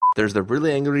There's the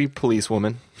really angry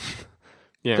policewoman.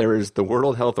 Yeah. There is the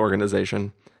World Health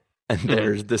Organization. And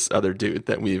there's this other dude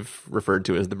that we've referred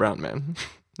to as the Brown Man.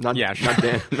 Not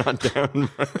Dan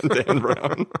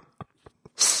Brown.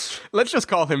 Let's just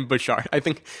call him Bashar. I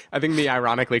think me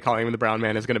ironically calling him the Brown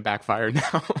Man is going to backfire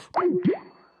now.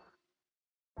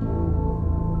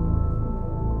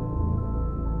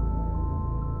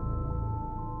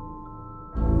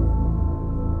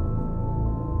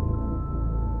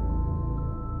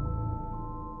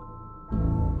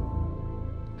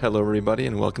 Hello, everybody,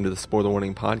 and welcome to the Spoiler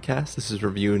Warning Podcast. This is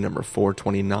review number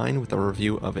 429 with a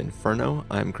review of Inferno.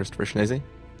 I'm Christopher Schnese.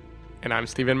 And I'm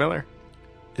Stephen Miller.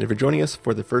 And if you're joining us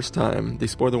for the first time, the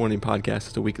Spoiler Warning Podcast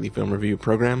is a weekly film review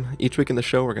program. Each week in the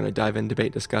show, we're going to dive in,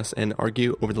 debate, discuss, and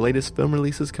argue over the latest film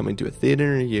releases coming to a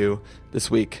theater near you.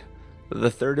 This week, the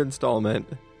third installment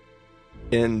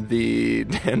in the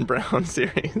Dan Brown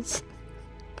series.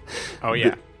 Oh,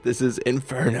 yeah. This is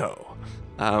Inferno.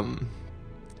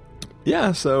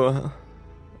 Yeah, so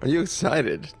are you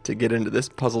excited to get into this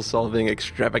puzzle-solving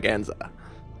extravaganza?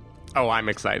 Oh, I'm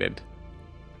excited.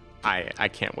 I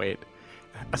can't wait.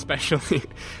 Especially,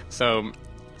 so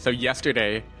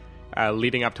yesterday,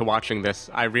 leading up to watching this,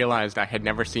 I realized I had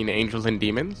never seen Angels and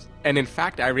Demons. And in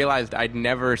fact, I realized I'd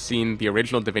never seen the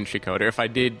original Da Vinci Code, or if I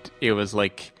did, it was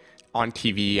like on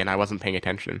TV and I wasn't paying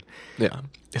attention. Yeah.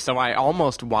 So I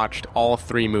almost watched all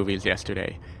three movies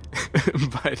yesterday.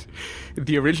 But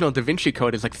the original Da Vinci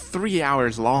Code is like 3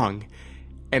 hours long,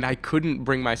 and I couldn't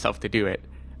bring myself to do it.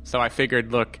 So I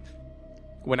figured, look,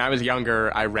 when I was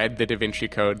younger, I read the Da Vinci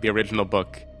Code, the original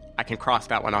book. I can cross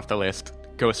that one off the list,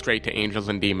 go straight to Angels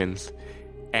and Demons,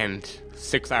 and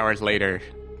 6 hours later,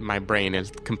 my brain is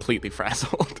completely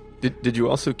frazzled. Did you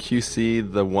also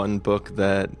QC the one book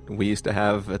that we used to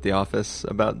have at the office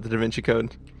about the Da Vinci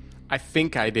Code? I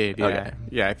think I did, yeah. Okay.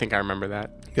 Yeah, I think I remember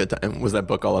that. Good time. Was that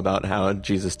book all about how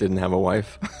Jesus didn't have a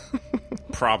wife?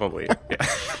 Probably, yeah.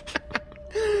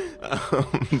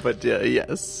 But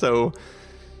yes, so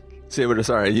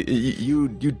sorry, you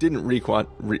didn't rewatch.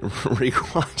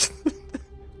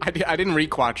 I didn't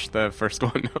rewatch the first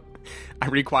one. I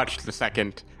rewatched the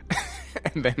second,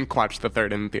 and then watched the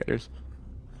third in the theaters.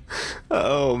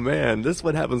 Oh man, this is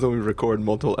what happens when we record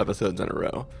multiple episodes in a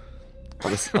row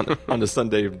on a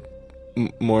Sunday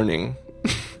morning.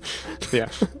 Yeah.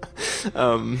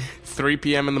 3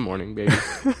 p.m. in the morning, baby.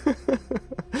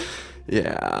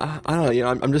 Yeah. I don't know.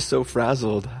 I'm just so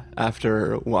frazzled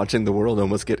after watching the world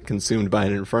almost get consumed by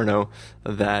an inferno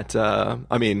that,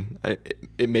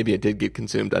 maybe it did get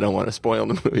consumed. I don't want to spoil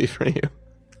the movie for you.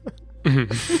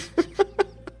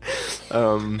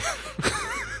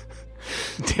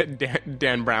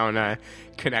 Dan Brown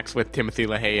connects with Timothy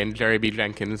LaHaye and Jerry B.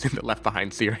 Jenkins in the Left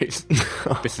Behind series.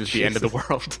 This is the end of the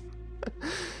world.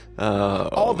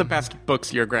 All the best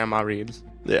books your grandma reads.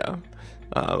 Yeah.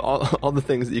 All the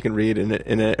things that you can read in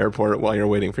an airport while you're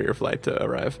waiting for your flight to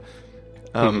arrive.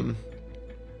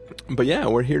 But yeah,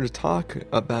 we're here to talk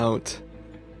about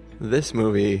this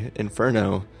movie,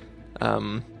 Inferno.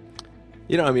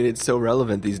 It's so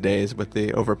relevant these days with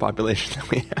the overpopulation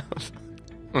that we have.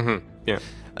 Mm-hmm. Yeah.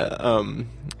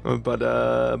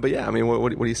 But yeah, what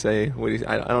do you say?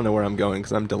 I don't know where I'm going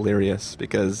because I'm delirious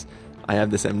because I have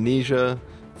this amnesia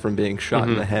from being shot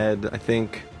in the head. I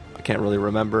can't really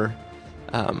remember.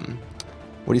 What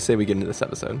do you say we get into this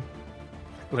episode?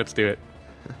 Let's do it.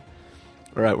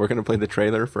 All right, we're going to play the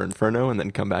trailer for Inferno and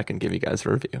then come back and give you guys a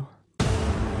review.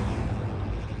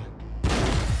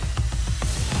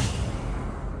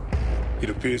 It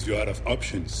appears you're out of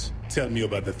options. Tell me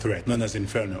about the threat known as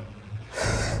Inferno.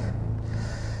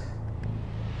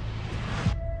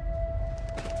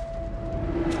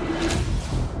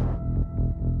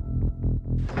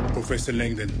 Professor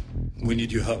Langdon, we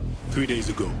need your help. 3 days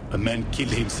ago, a man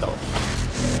killed himself.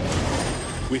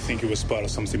 We think it was part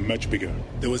of something much bigger.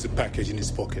 There was a package in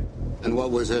his pocket. And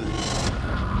what was it?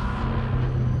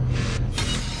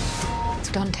 It's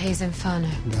Dante's Inferno.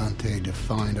 Dante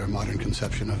defined our modern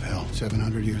conception of hell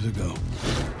 700 years ago.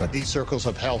 But these circles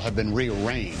of hell have been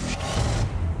rearranged.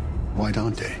 Why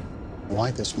Dante?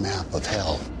 Why this map of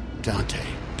hell? Dante.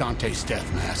 Dante's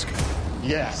death mask.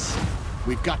 Yes.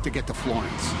 We've got to get to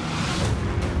Florence.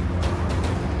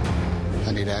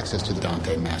 I need access to the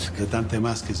Dante mask. The Dante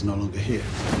mask is no longer here.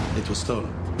 It was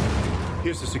stolen.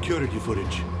 Here's the security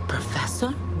footage.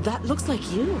 Professor? That looks like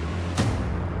you.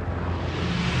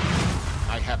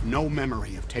 I have no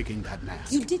memory of taking that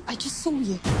mask. You did. I just saw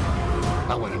you.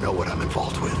 I want to know what I'm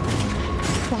involved with.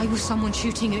 Why was someone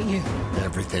shooting at you?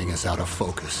 Everything is out of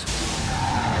focus.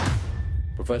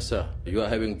 Professor, you are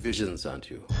having visions, aren't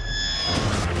you?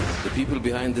 The people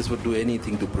behind this would do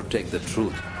anything to protect the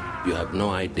truth. You have no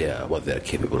idea what they're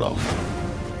capable of.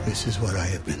 This is what I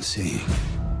have been seeing.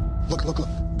 Look, look, look.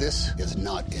 This is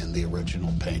not in the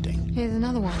original painting. Here's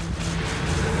another one.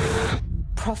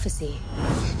 Prophecy.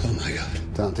 Oh my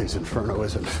God. Dante's Inferno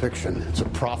isn't fiction, it's a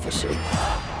prophecy.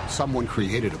 Someone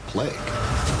created a plague.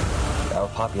 Our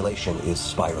population is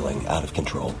spiraling out of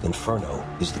control. Inferno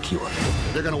is the cure.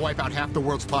 They're gonna wipe out half the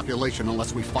world's population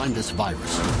unless we find this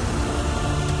virus.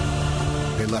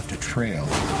 They left a trail.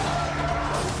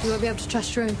 You won't be able to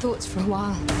trust your own thoughts for a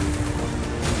while.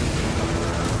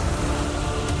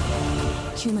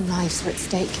 Human lives are at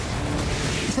stake.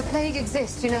 If a plague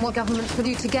exists, you know what governments will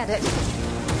do to get it.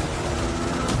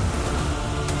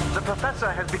 The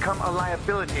professor has become a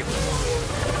liability.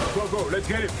 Go, let's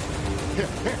get him. Here.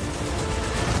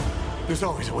 There's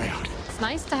always a way out. It's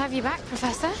nice to have you back,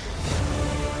 Professor.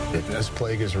 If this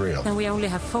plague is real, And we only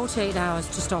have 48 hours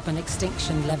to stop an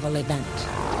extinction-level event.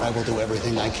 I will do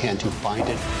everything I can to find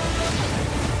it.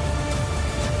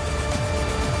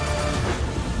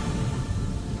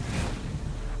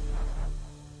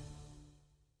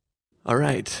 All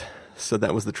right, so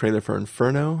that was the trailer for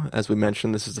Inferno. As we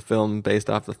mentioned, this is a film based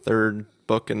off the third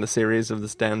book in the series of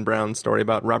this Dan Brown story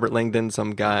about Robert Langdon,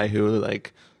 some guy who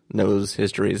knows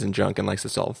histories and junk and likes to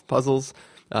solve puzzles.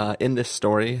 In this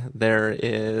story, there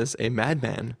is a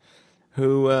madman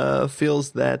who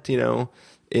feels that,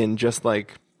 in just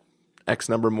X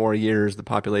number more years, the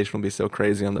population will be so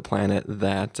crazy on the planet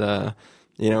that,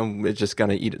 it's just going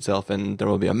to eat itself and there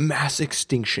will be a mass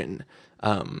extinction.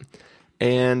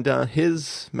 And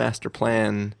his master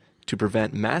plan to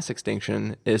prevent mass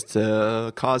extinction is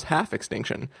to cause half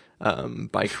extinction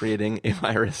by creating a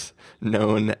virus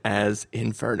known as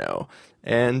Inferno.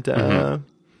 And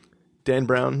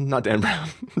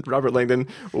Robert Langdon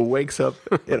wakes up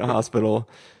in a hospital.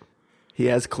 He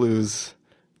has clues,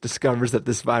 discovers that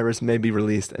this virus may be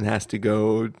released, and has to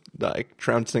go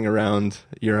trouncing around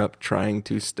Europe trying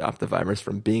to stop the virus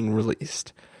from being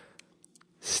released.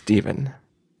 Stephen,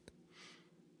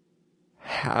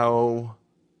 how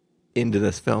into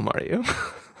this film are you?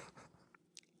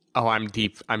 Oh, I'm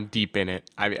deep in it.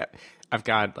 I've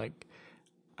got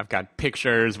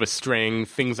pictures with string.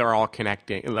 Things are all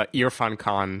connecting. Irfan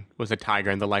Khan was a tiger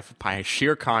in The Life of Pi.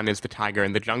 Shere Khan is the tiger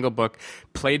in The Jungle Book,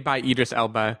 played by Idris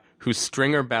Elba, who's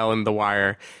Stringer Bell in The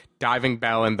Wire, Diving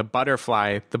Bell in The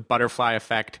Butterfly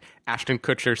Effect, Ashton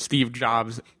Kutcher, Steve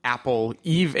Jobs, Apple,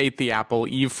 Eve ate the apple,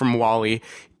 Eve from WALL-E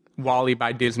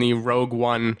by Disney, Rogue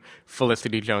One,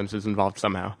 Felicity Jones is involved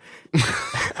somehow.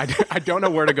 I don't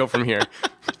know where to go from here.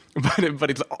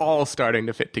 But it's all starting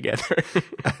to fit together.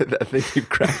 I think you've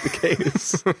cracked the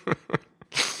case.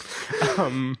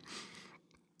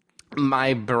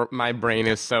 My brain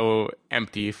is so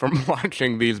empty from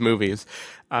watching these movies.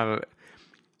 I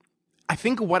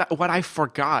think what I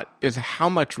forgot is how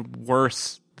much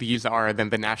worse these are than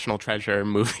the National Treasure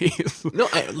movies. No,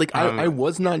 I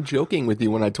was not joking with you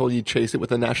when I told you chase it with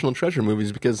the National Treasure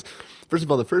movies, because first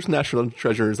of all, the first National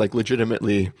Treasure is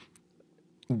legitimately,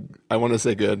 I want to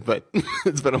say good, but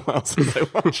it's been a while since I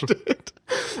watched it.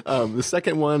 The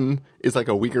second one is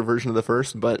a weaker version of the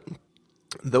first, but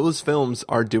those films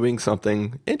are doing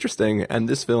something interesting, and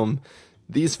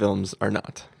these films are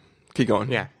not. Keep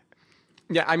going. Yeah.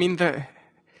 I mean, the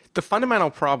fundamental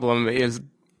problem is,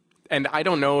 and I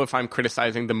don't know if I'm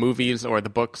criticizing the movies or the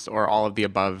books or all of the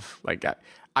above.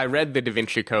 I read the Da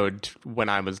Vinci Code when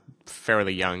I was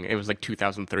fairly young. It was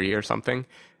 2003 or something.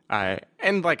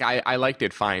 And I liked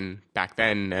it fine back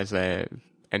then as a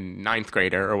ninth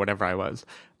grader or whatever I was.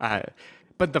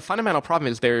 But the fundamental problem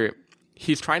is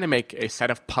he's trying to make a set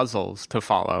of puzzles to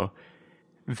follow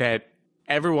that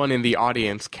everyone in the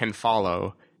audience can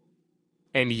follow.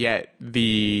 And yet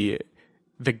the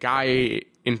guy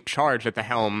in charge at the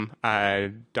helm,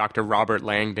 Dr. Robert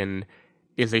Langdon,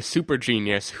 is a super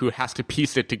genius who has to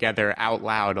piece it together out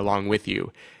loud along with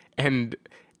you. And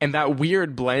that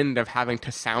weird blend of having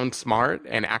to sound smart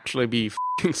and actually be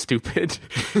f***ing stupid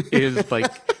is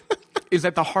is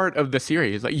at the heart of the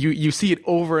series. You see it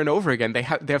over and over again. They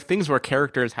have things where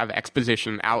characters have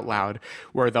exposition out loud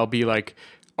where they'll be like,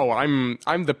 "Oh, I'm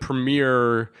the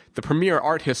premier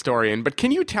art historian, but can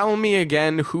you tell me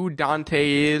again who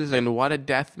Dante is and what a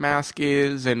death mask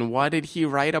is and what did he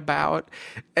write about?"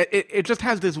 It just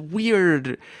has this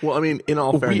weird. Well, I mean, in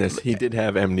all fairness, he did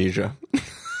have amnesia.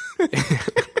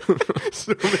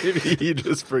 So maybe he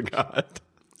just forgot.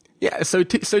 Yeah, so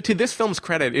to this film's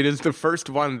credit, it is the first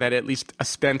one that at least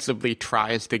ostensibly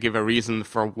tries to give a reason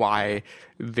for why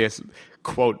this,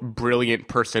 quote, brilliant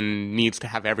person needs to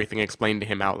have everything explained to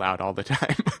him out loud all the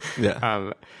time. Yeah.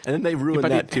 And then they ruined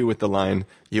that too with the line,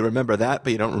 "You remember that,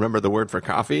 but you don't remember the word for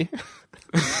coffee?"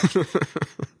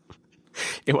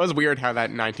 It was weird how that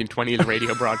 1920s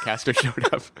radio broadcaster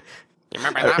showed up. You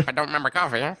remember that, but don't remember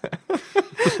coffee, huh?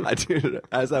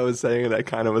 As I was saying it, I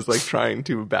kind of was like trying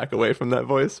to back away from that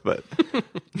voice, but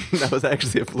that was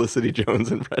actually a Felicity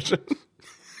Jones impression.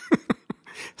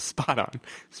 Spot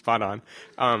on.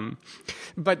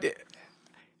 But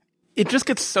it just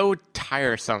gets so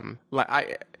tiresome.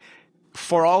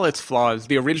 For all its flaws,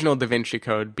 the original Da Vinci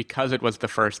Code, because it was the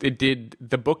first,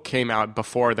 the book came out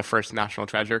before the first National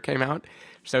Treasure came out,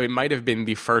 so it might have been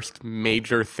the first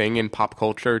major thing in pop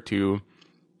culture to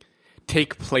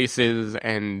take places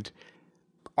and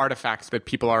artifacts that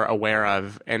people are aware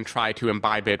of and try to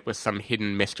imbibe it with some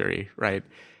hidden mystery, right?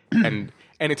 and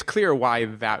it's clear why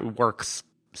that works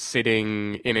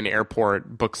sitting in an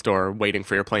airport bookstore waiting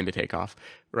for your plane to take off,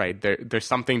 right? There's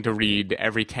something to read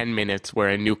every 10 minutes where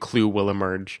a new clue will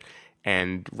emerge,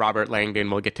 and Robert Langdon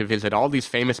will get to visit all these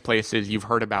famous places you've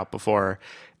heard about before,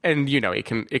 and it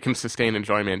can sustain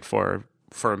enjoyment for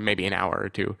maybe an hour or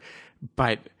two.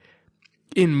 But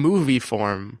in movie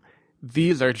form,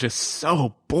 these are just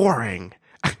so boring.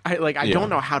 I don't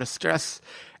know how to stress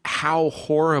how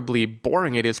horribly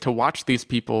boring it is to watch these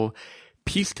people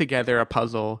piece together a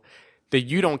puzzle that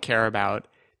you don't care about,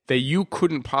 that you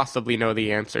couldn't possibly know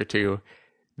the answer to,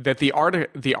 that the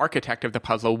architect of the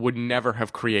puzzle would never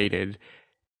have created.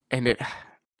 And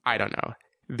I don't know.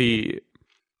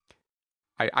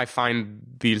 I find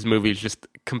these movies just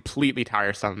completely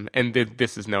tiresome, and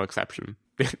this is no exception.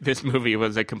 This movie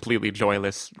was a completely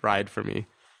joyless ride for me.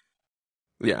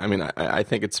 Yeah, I mean, I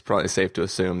think it's probably safe to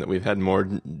assume that we've had more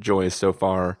joys so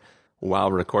far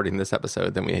while recording this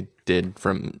episode than we did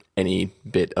from any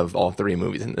bit of all three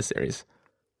movies in this series.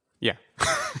 Yeah.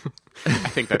 I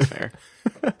think that's fair.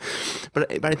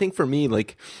 But I think for me,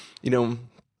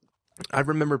 I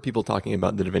remember people talking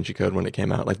about the Da Vinci Code when it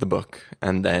came out, like the book.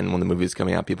 And then when the movie was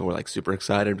coming out, people were like super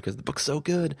excited because the book's so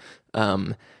good.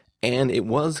 And it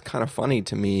was kind of funny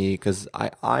to me because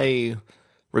I,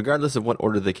 regardless of what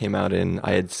order they came out in,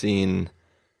 I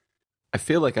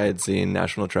feel like I had seen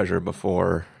National Treasure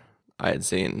before I had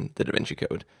seen the Da Vinci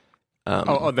Code.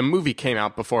 The movie came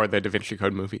out before the Da Vinci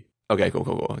Code movie. Okay,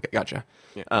 cool. Okay, gotcha.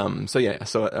 Yeah.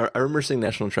 So I remember seeing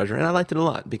National Treasure, and I liked it a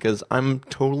lot because I'm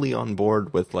totally on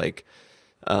board with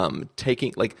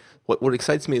taking what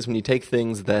excites me is when you take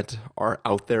things that are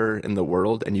out there in the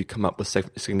world and you come up with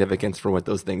significance for what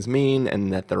those things mean,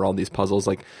 and that there are all these puzzles.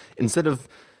 Like instead of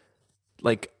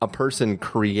a person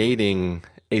creating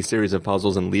a series of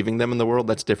puzzles and leaving them in the world,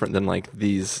 that's different than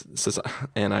these.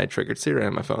 And I triggered Siri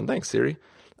on my phone. Thanks, Siri.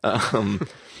 And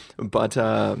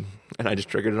I just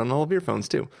triggered it on all of your phones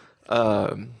too.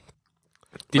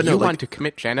 Did you want to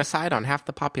commit genocide on half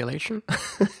the population?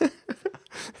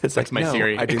 It's That's my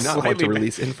Siri. I do not want to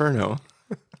release Inferno.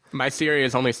 My Siri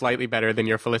is only slightly better than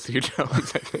your Felicity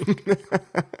Jones, I think.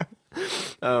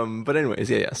 But anyways,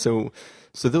 yeah. So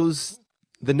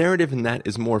the narrative in that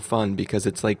is more fun because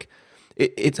it's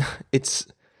it's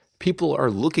people are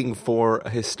looking for a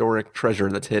historic treasure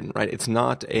that's hidden, right? It's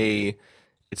not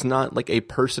like a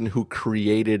person who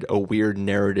created a weird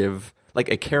narrative, like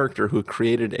a character who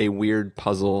created a weird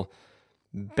puzzle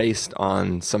based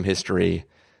on some history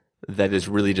that is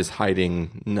really just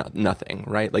hiding nothing,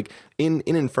 right? Like in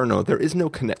Inferno, there is no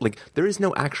there is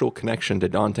no actual connection to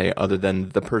Dante other than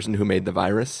the person who made the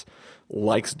virus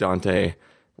likes Dante,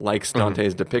 likes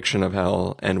Dante's depiction of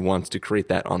hell, and wants to create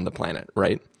that on the planet,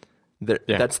 right?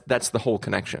 That's the whole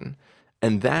connection,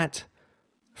 and that,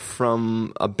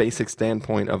 from a basic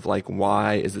standpoint of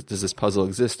why does this puzzle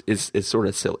exist is sort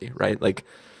of silly, right? Like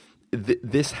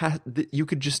this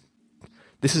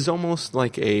is almost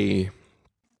like a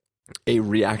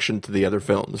reaction to the other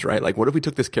films, right? Like, what if we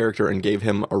took this character and gave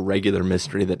him a regular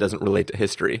mystery that doesn't relate to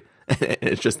history, and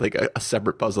it's just like a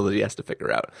separate puzzle that he has to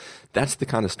figure out? That's the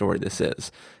kind of story this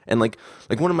is. And like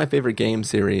one of my favorite game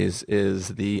series is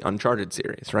the Uncharted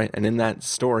series, right? And in that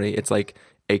story, it's like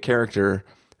a character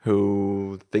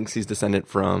who thinks he's descendant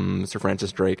from Sir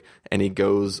Francis Drake, and he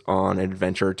goes on an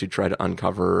adventure to try to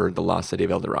uncover the lost city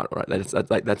of El Dorado, right?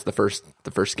 That's the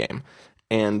first game.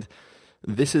 And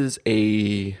this is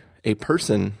a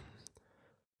person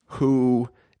who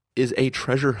is a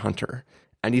treasure hunter,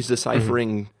 and he's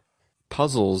deciphering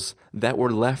puzzles that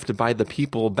were left by the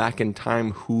people back in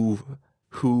time who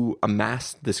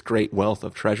amassed this great wealth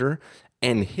of treasure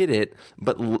and hid it,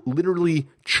 but literally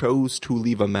chose to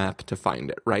leave a map to find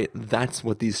it, right? That's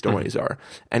what these stories are.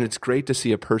 And it's great to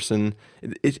see a person,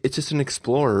 it's just an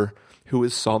explorer who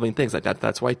is solving things like that.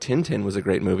 That's why Tintin was a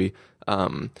great movie.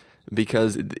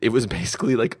 because it was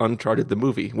basically like Uncharted the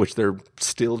movie, which they're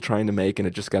still trying to make, and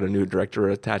it just got a new director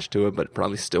attached to it, but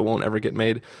probably still won't ever get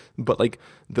made. But like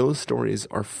those stories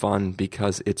are fun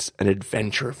because it's an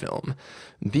adventure film.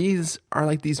 These are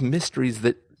like these mysteries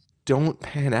that don't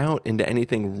pan out into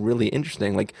anything really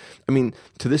interesting. Like, I mean,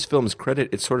 to this film's credit,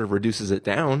 it sort of reduces it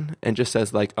down and just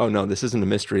says like, oh no, this isn't a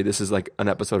mystery. This is like an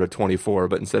episode of 24,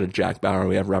 but instead of Jack Bauer,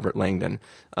 we have Robert Langdon.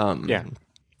 Yeah.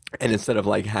 And instead of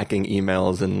like hacking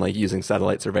emails and like using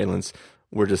satellite surveillance,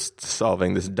 we're just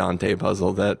solving this Dante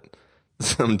puzzle that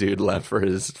some dude left for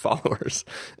his followers.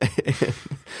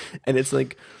 And it's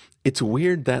like, it's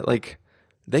weird that like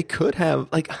they could have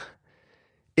like,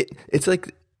 it's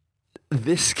like,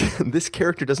 this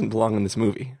character doesn't belong in this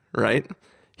movie, right?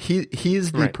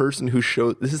 He's the person who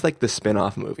showed. This is like the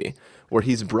spin-off movie where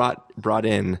he's brought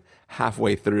in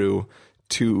halfway through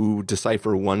to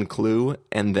decipher one clue,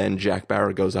 and then Jack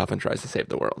Bauer goes off and tries to save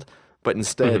the world. But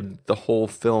instead, the whole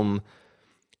film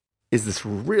is this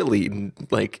really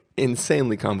like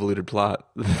insanely convoluted plot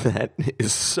that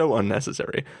is so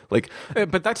unnecessary. Like,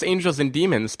 but that's Angels and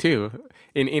Demons too.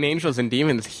 In Angels and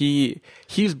Demons,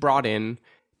 he's brought in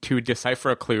to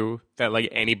decipher a clue that like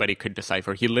anybody could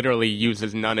decipher. He literally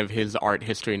uses none of his art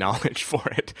history knowledge for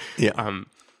it. Yeah.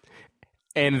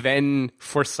 And then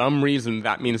for some reason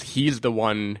that means he's the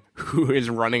one who is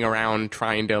running around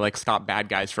trying to like stop bad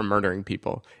guys from murdering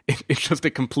people. It's just a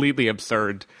completely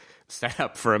absurd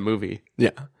setup for a movie.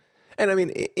 Yeah. And I mean,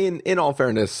 in all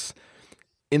fairness,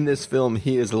 in this film,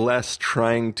 he is less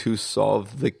trying to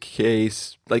solve the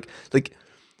case. Like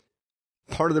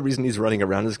part of the reason he's running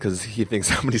around is because he thinks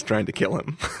somebody's trying to kill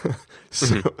him.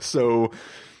 So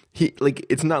he like,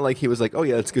 it's not like he was like, oh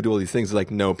yeah, let's go do all these things. It's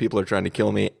like, no, people are trying to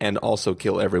kill me and also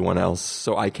kill everyone else.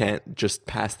 So I can't just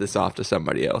pass this off to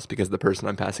somebody else because the person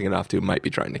I'm passing it off to might be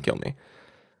trying to kill me.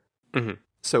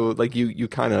 So like you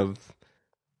kind of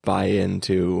buy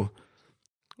into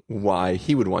why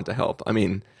he would want to help. I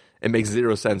mean, it makes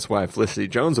zero sense why Felicity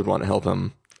Jones would want to help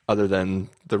him, other than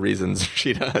the reasons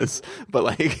she does. But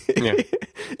like,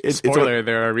 spoiler,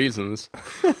 there are reasons.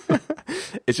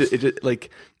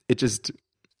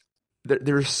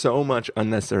 There's so much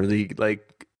unnecessarily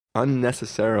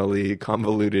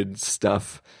convoluted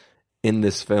stuff in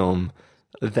this film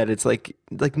that it's like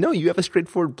no, you have a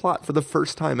straightforward plot for the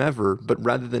first time ever, but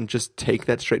rather than just take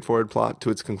that straightforward plot to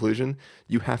its conclusion,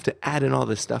 you have to add in all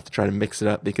this stuff to try to mix it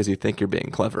up because you think you're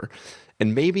being clever.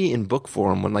 And maybe in book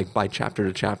form, when like by chapter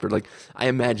to chapter, like I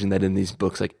imagine that in these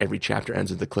books, like every chapter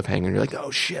ends with a cliffhanger. And you're like, oh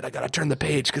shit, I gotta turn the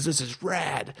page because this is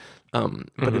rad.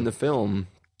 But in the film,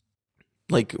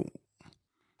 like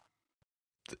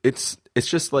it's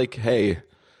just like, hey,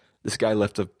 this guy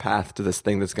left a path to this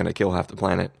thing that's gonna kill half the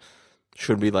planet.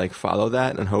 Should we like follow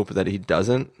that and hope that he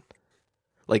doesn't?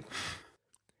 Like,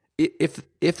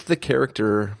 if the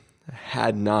character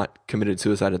had not committed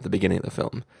suicide at the beginning of the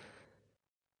film,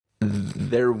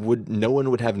 no one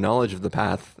would have knowledge of the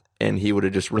path, and he would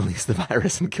have just released the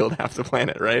virus and killed half the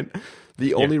planet, right?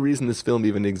 The only reason this film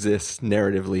even exists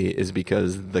narratively is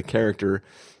because the character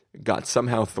got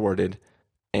somehow thwarted,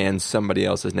 and somebody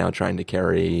else is now trying to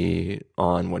carry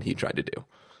on what he tried to do.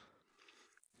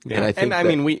 Yeah. And I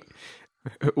mean,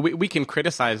 we can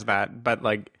criticize that, but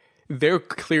like there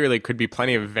clearly could be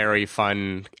plenty of very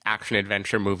fun action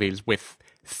adventure movies with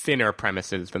thinner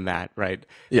premises than that, right?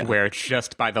 Yeah. Where it's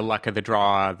just by the luck of the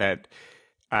draw that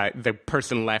the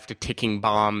person left a ticking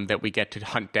bomb that we get to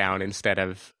hunt down instead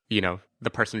of, the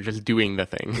person just doing the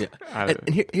thing. Yeah.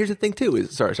 And here's the thing too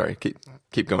is sorry,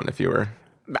 keep going if you were.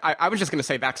 I was just going to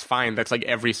say that's fine. That's like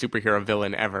every superhero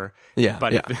villain ever. Yeah.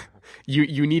 But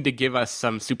you need to give us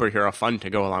some superhero fun to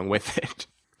go along with it.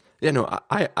 Yeah, no,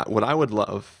 I what I would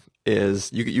love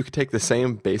is you could take the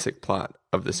same basic plot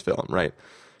of this film, right?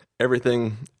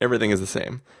 Everything is the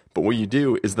same. But what you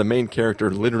do is the main character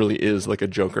literally is like a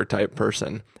Joker type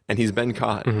person, and he's been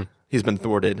caught, he's been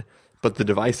thwarted, but the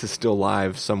device is still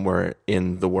live somewhere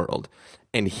in the world.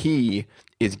 And he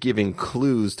is giving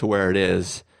clues to where it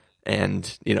is. And,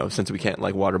 since we can't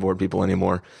like waterboard people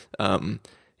anymore,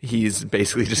 he's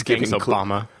basically just giving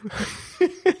Obama.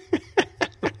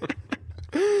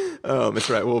 That's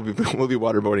right. We'll be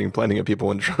waterboarding plenty of people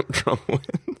when Trump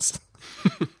wins.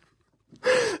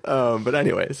 But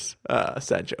anyways,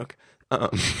 sad joke.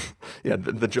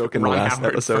 The joke in the last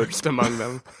Howard episode. First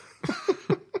among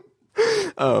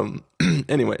them.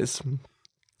 Anyways,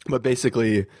 but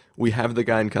basically, we have the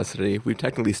guy in custody. We've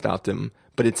technically stopped him,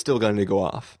 but it's still going to go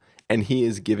off. And he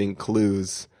is giving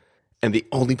clues, and the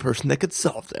only person that could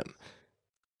solve them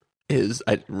is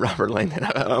Robert Langdon.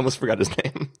 I almost forgot his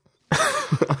name.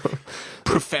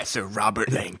 Professor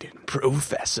Robert Langdon.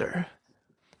 Professor.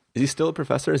 Is he still a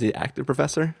professor? Is he an active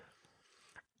professor?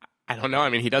 I don't know. I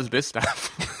mean, he does this stuff.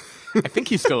 I think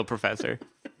he's still a professor.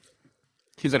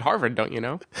 He's at Harvard, don't you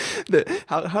know?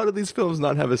 How do these films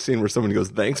not have a scene where someone goes,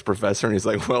 "Thanks, professor," and he's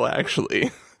like, "Well,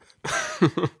 actually."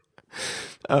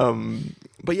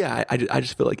 But yeah, I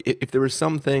just feel like if there was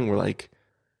something where like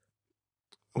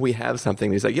we have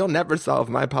something, he's like, "You'll never solve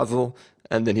my puzzle,"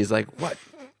 and then he's like, "What?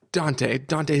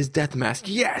 Dante's death mask,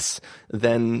 yes!"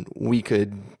 Then we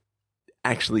could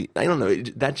actually, I don't know,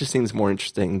 that just seems more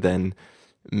interesting than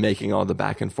making all the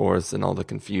back and forths and all the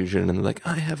confusion and like,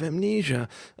 I have amnesia.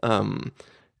 I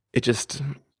just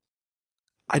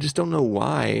don't know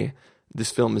why this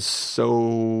film is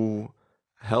so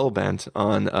hell-bent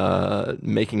on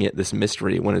making it this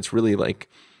mystery when it's really like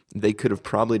they could have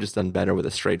probably just done better with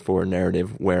a straightforward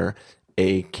narrative where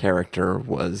a character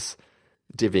was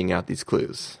divvying out these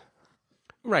clues.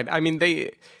 Right. I mean,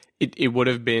 it would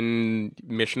have been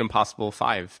Mission Impossible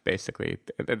 5, basically.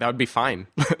 That would be fine.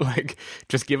 Like,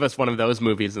 just give us one of those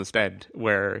movies instead,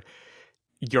 where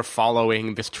you're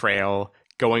following this trail,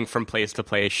 going from place to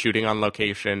place, shooting on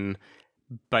location,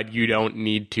 but you don't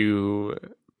need to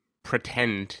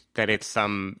pretend that it's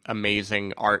some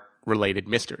amazing art-related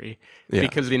mystery. Yeah.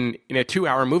 Because in a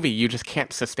 2-hour movie, you just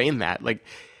can't sustain that. Like,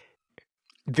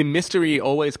 the mystery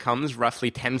always comes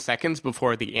roughly 10 seconds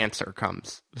before the answer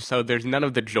comes. So there's none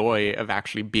of the joy of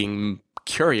actually being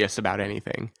curious about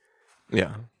anything.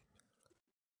 Yeah.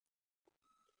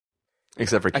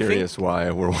 Except for curious why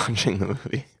we're watching the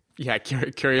movie. Yeah,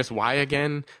 curious why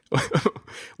again?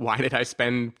 Why did I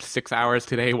spend 6 hours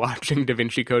today watching Da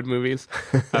Vinci Code movies?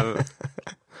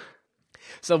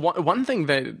 So one thing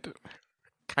that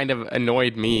kind of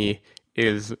annoyed me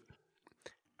is...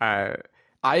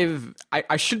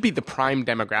 I should be the prime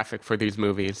demographic for these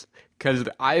movies because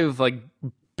I've like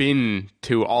been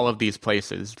to all of these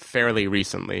places fairly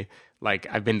recently. Like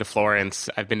I've been to Florence,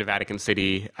 I've been to Vatican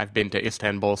City, I've been to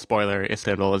Istanbul. Spoiler: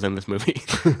 Istanbul is in this movie.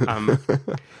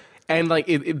 And like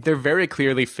they're very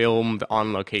clearly filmed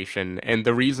on location. And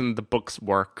the reason the books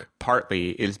work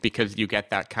partly is because you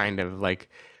get that kind of like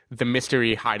the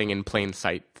mystery hiding in plain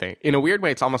sight thing. In a weird way,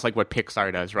 it's almost like what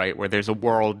Pixar does, right? Where there's a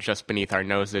world just beneath our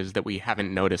noses that we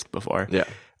haven't noticed before. Yeah.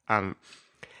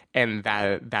 And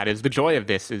that is the joy of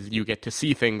this, is you get to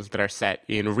see things that are set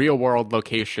in real world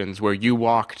locations where you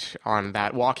walked on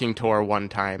that walking tour one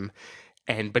time.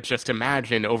 But just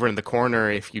imagine over in the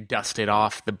corner, if you dusted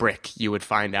off the brick, you would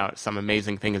find out some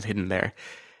amazing thing is hidden there.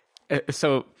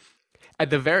 So at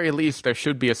the very least, there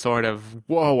should be a sort of,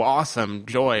 whoa, awesome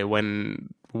joy when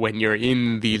you're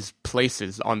in these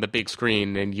places on the big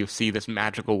screen and you see this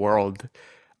magical world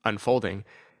unfolding.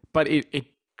 But it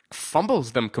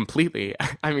fumbles them completely.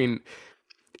 I mean,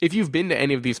 if you've been to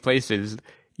any of these places,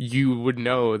 you would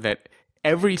know that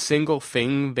every single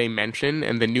thing they mention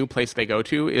and the new place they go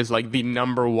to is like the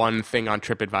number one thing on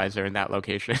TripAdvisor in that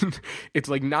location. It's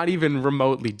like not even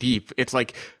remotely deep. It's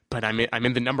like, but I'm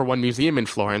in the number one museum in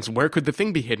Florence. Where could the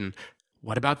thing be hidden?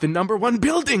 What about the number one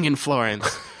building in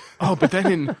Florence? Oh, but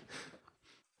then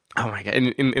oh my God,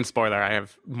 in spoiler, I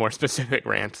have more specific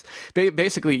rants.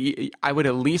 Basically, I would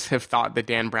at least have thought that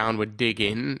Dan Brown would dig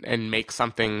in and make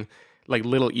something like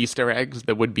little Easter eggs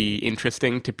that would be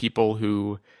interesting to people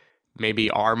who maybe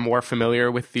are more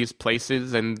familiar with these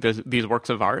places and these works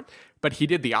of art. But he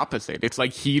did the opposite. It's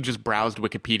like he just browsed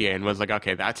Wikipedia and was like,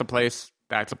 okay, that's a place,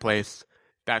 that's a place,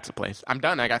 that's a place. I'm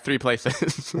done. I got 3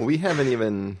 places. we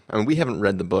haven't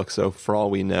read the book, so for all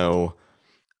we know,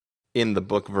 in the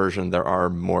book version, there are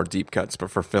more deep cuts,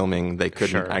 but for filming, they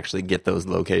couldn't actually get those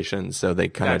locations, so they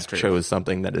kind of chose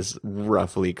something that is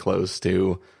roughly close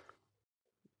to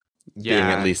being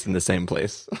at least in the same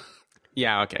place.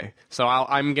 Yeah, okay. So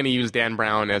I'm going to use Dan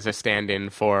Brown as a stand-in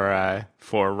for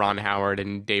Ron Howard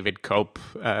and David Cope,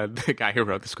 the guy who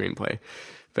wrote the screenplay.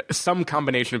 But some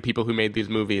combination of people who made these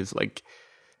movies, like,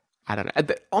 I don't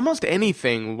know. Almost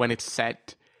anything when it's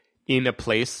set in a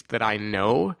place that I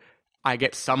know, I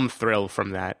get some thrill from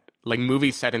that. Like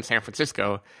movies set in San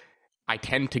Francisco, I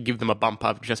tend to give them a bump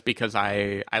up just because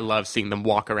I love seeing them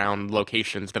walk around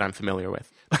locations that I'm familiar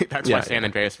with. Like that's why San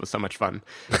Andreas was so much fun.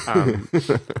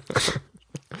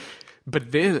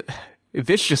 But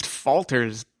this just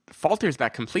falters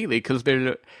that completely because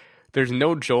there's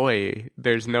no joy.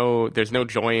 There's no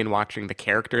joy in watching the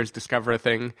characters discover a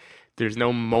thing. There's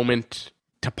no moment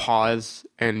to pause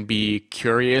and be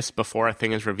curious before a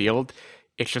thing is revealed.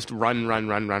 It's just run.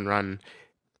 And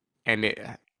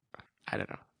I don't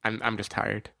know. I'm just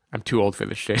tired. I'm too old for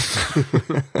this shit.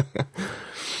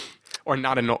 Or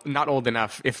not old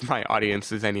enough if my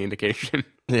audience is any indication.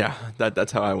 Yeah,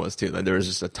 that's how I was too. Like, there was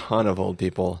just a ton of old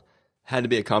people had to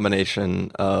be a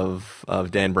combination of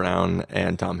Dan Brown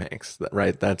and Tom Hanks,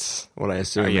 right? That's what I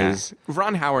assume is.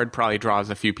 Ron Howard probably draws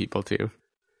a few people too.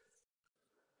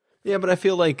 Yeah, but I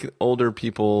feel like older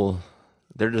people,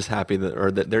 they're just happy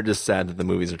that they're just sad that the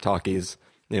movies are talkies.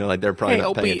 You know, like they're probably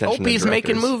not paying attention to Opie's directors.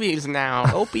 making movies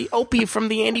now. Opie from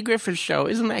the Andy Griffith Show.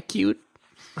 Isn't that cute?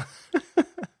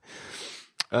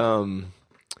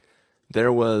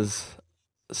 There was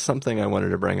something I wanted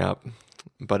to bring up,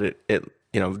 but it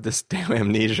this damn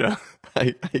amnesia.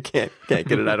 I can't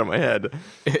get it out of my head.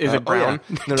 Is it brown?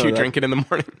 No, Do you drink it in the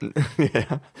morning?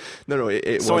 Yeah. No.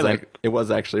 It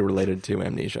was actually related to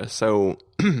amnesia. So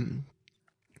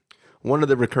one of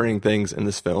the recurring things in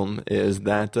this film is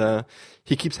that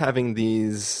he keeps having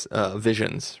these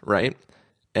visions, right?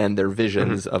 And they're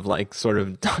visions of like sort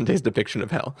of Dante's depiction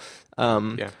of hell.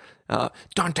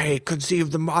 Dante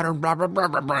conceived the modern blah blah blah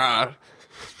blah blah,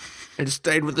 and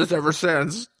stayed with us ever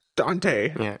since.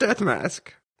 Dante, Death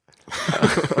Mask.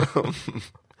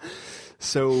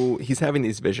 So he's having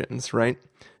these visions, right?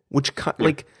 Which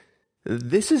like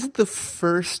this is the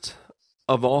first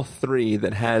of all three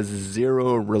that has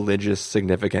zero religious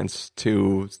significance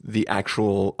to the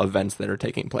actual events that are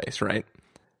taking place, right?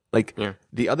 Like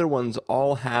the other ones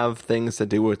all have things to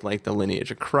do with like the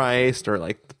lineage of Christ or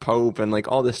like the Pope and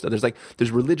like all this stuff.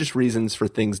 There's religious reasons for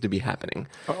things to be happening,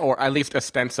 or at least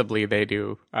ostensibly they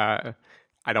do.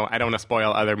 I don't want to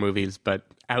spoil other movies, but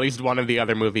at least one of the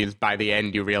other movies, by the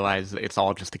end, you realize it's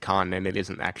all just a con and it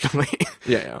isn't actually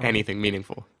anything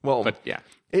meaningful. Well, but yeah,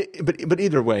 but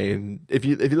either way, if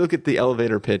you look at the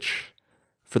elevator pitch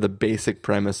for the basic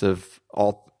premise of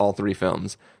all three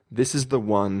films, this is the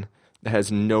one that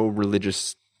has no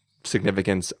religious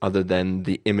significance other than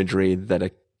the imagery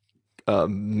that a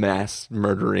mass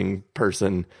murdering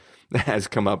person has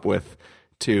come up with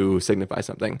to signify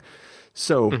something.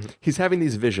 So he's having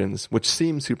these visions, which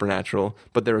seem supernatural,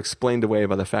 but they're explained away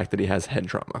by the fact that he has head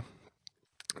trauma.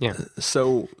 Yeah.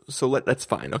 So that's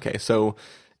fine. Okay. So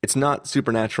it's not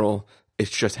supernatural.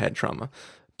 It's just head trauma.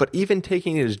 But even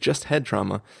taking it as just head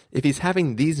trauma, if he's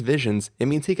having these visions, it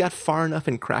means he got far enough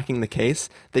in cracking the case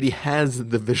that he has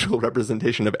the visual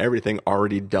representation of everything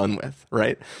already done with,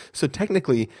 right? So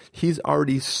technically, he's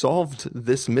already solved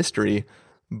this mystery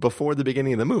before the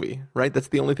beginning of the movie, right? That's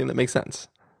the only thing that makes sense.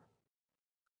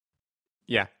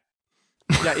 Yeah.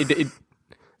 It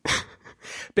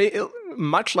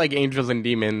much like Angels and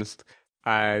Demons,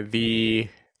 I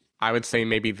would say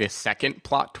maybe the second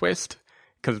plot twist,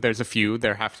 because there's a few,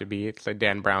 there have to be. It's a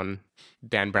Dan Brown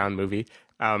movie.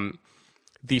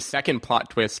 The second plot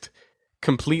twist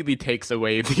completely takes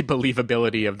away the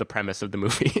believability of the premise of the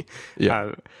movie.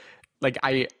 Yeah.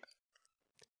 We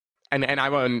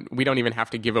don't even have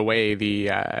to give away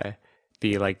the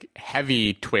like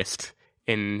heavy twist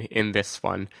in this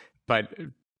one, but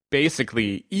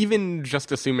basically, even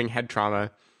just assuming head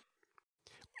trauma,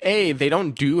 they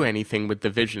don't do anything with the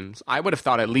visions. I would have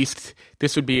thought at least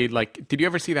this would be like, did you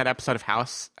ever see that episode of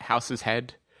House's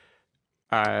Head?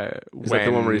 Is that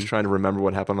the one where he's trying to remember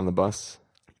what happened on the bus?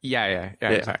 Yeah,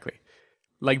 exactly.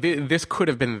 Like this could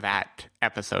have been that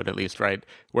episode at least, right?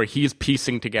 Where he's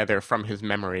piecing together from his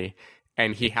memory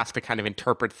and he has to kind of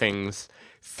interpret things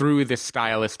through this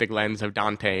stylistic lens of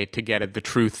Dante to get at the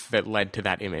truth that led to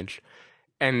that image.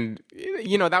 And,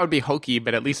 that would be hokey,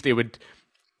 but at least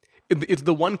it's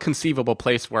the one conceivable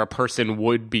place where a person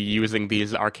would be using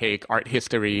these archaic art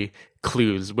history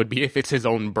clues would be if it's his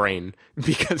own brain,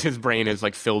 because his brain is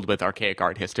like filled with archaic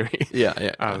art history.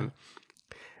 Yeah.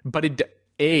 But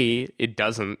it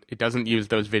doesn't use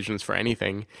those visions for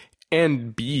anything.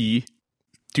 And B,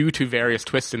 due to various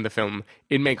twists in the film,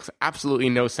 it makes absolutely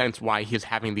no sense why he's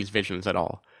having these visions at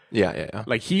all. Yeah.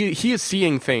 Like he is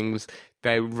seeing things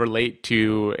that relate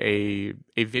to a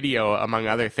video, among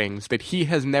other things, that he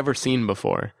has never seen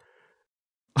before.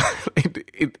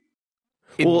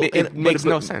 It makes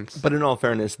no sense. But in all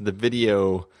fairness, the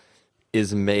video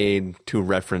is made to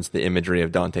reference the imagery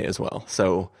of Dante as well.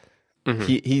 So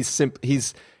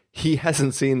he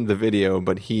hasn't seen the video,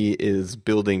 but he is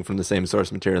building from the same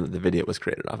source material that the video was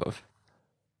created off of.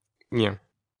 Yeah.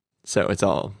 So it's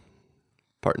all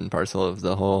part and parcel of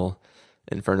the whole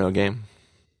Inferno game.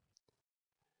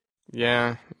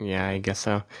 Yeah, I guess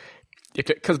so.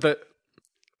 Because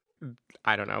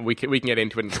I don't know. We can get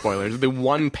into it in spoilers. The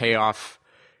one payoff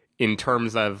in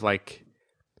terms of like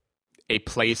a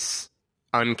place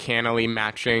uncannily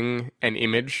matching an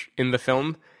image in the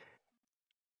film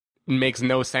makes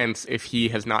no sense if he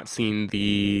has not seen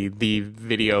the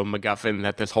video MacGuffin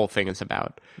that this whole thing is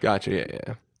about. Gotcha.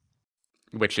 Yeah.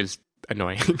 Which is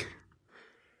annoying.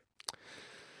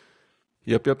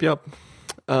 Yep.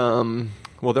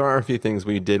 Well, there are a few things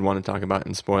we did want to talk about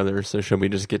in spoilers, so should we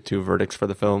just get to verdicts for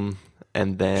the film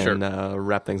and then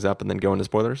wrap things up and then go into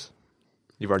spoilers?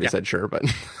 You've already said sure, but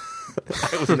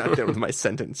I was not done with my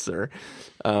sentence, sir.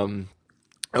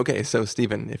 Okay, so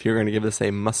Stephen, if you're going to give this a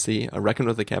must-see, a recommend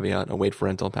with a caveat, a wait for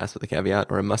rental, pass with a caveat,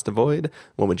 or a must-avoid,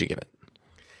 what would you give it?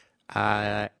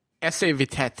 Esse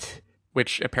vitet,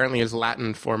 which apparently is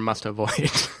Latin for must avoid.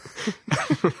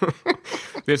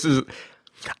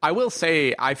 I will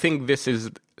say, I think this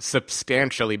is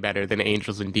substantially better than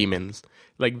Angels and Demons.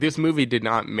 Like, this movie did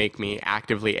not make me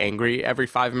actively angry every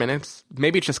 5 minutes.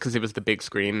 Maybe it's just because it was the big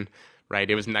screen, right?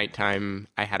 It was nighttime.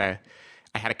 I had a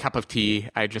cup of tea.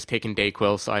 I had just taken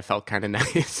Dayquil, so I felt kind of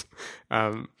nice.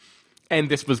 And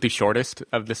this was the shortest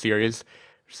of the series.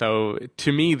 So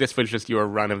to me, this was just your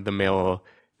run-of-the-mill,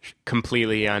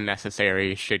 completely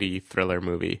unnecessary, shitty thriller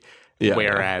movie. Yeah,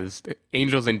 whereas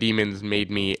Angels and Demons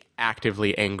made me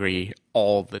actively angry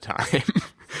all the time.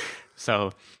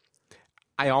 So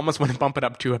I almost want to bump it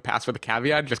up to a pass with a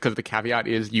caveat, just because the caveat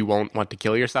is you won't want to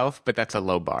kill yourself, but that's a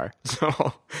low bar.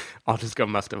 So I'll just go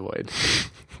must avoid.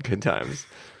 Good times.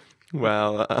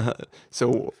 Well,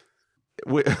 so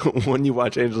when you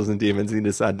watch Angels and Demons and you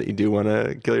decide that you do want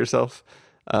to kill yourself,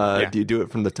 do you do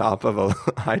it from the top of a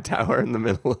high tower in the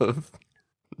middle of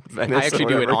Venice? I actually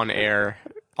do it on air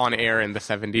in the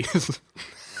 70s.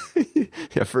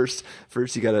 Yeah, first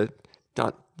you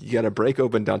gotta break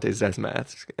open Dante's death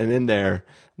mask, and in there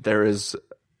is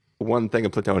one thing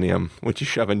of plutonium, which you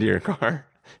shove into your car.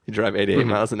 You drive 88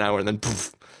 miles an hour, and then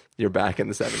poof, you're back in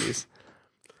the 70s.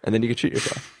 And then you can shoot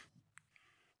yourself.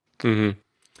 Mm-hmm.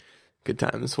 Good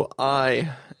times. Well,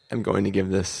 I am going to give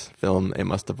this film a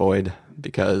must avoid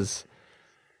because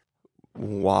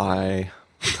why?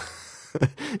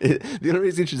 The only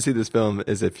reason you should see this film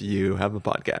is if you have a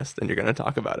podcast and you're going to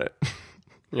talk about it.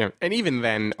 Yeah, and even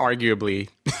then, arguably,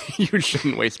 you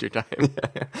shouldn't waste your time.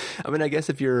 Yeah. I mean, I guess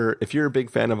if you're a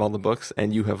big fan of all the books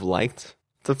and you have liked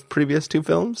the previous two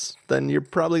films, then you're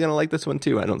probably going to like this one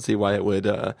too. I don't see why it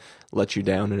would let you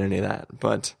down in any of that.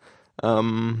 But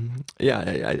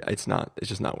it's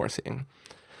just not worth seeing.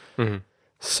 Mm-hmm.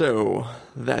 So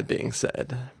that being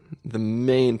said, the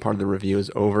main part of the review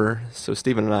is over. So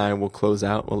Stephen and I will close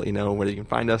out. We'll let you know where you can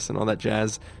find us and all that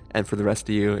jazz. And for the rest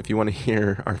of you, if you want to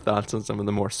hear our thoughts on some of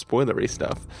the more spoilery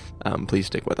stuff, please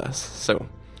stick with us. So,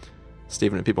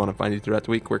 Stephen, if people want to find you throughout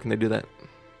the week, where can they do that?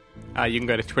 You can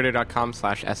go to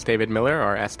twitter.com/sdavidmiller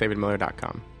or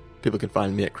sdavidmiller.com. People can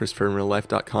find me at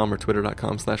ChristopherInRealLife.com or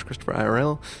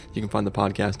Twitter.com/ChristopherIRL. You can find the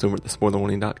podcast over at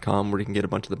thespoilerwarning.com, where you can get a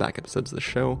bunch of the back episodes of the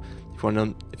show.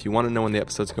 If you want to know when the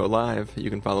episodes go live, you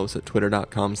can follow us at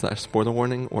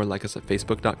Twitter.com/spoilerwarning or like us at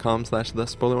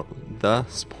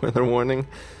Facebook.com/thespoilerwarning.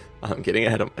 I'm getting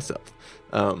ahead of myself.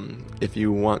 If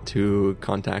you want to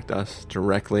contact us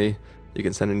directly, you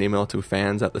can send an email to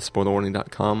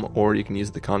fans@thespoilerwarning.com, or you can use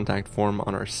the contact form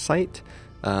on our site.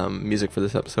 Music for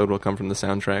this episode will come from the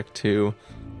soundtrack to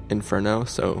Inferno,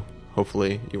 so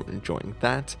hopefully you're enjoying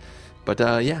that. But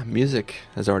music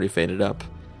has already faded up.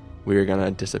 We're gonna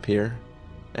disappear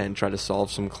and try to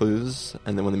solve some clues,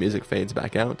 and then when the music fades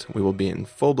back out, we will be in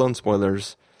full-blown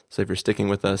spoilers. So if you're sticking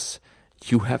with us,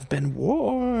 you have been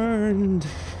warned.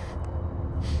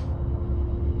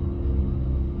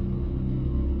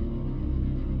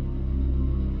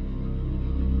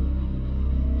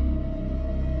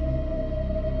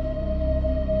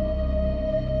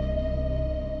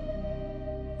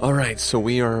 Alright, so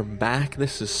we are back.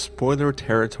 This is spoiler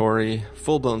territory,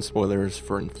 full-blown spoilers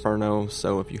for Inferno.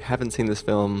 So if you haven't seen this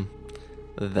film,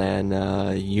 then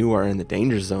you are in the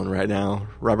danger zone right now.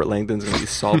 Robert Langdon's going to be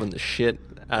solving the shit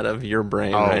out of your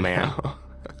brain now.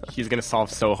 He's going to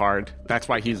solve so hard. That's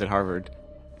why he's at Harvard.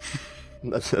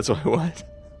 That's why what?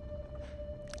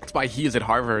 That's why he's at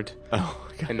Harvard. Oh,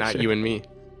 gosh. And not you and me.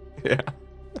 Yeah.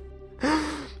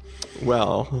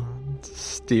 Well,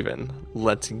 Stephen,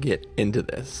 let's get into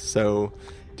this. So,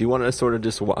 do you want to sort of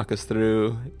just walk us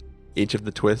through each of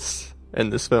the twists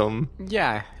in this film?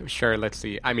 Yeah, sure. Let's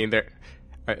see. I mean,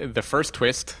 the first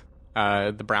twist,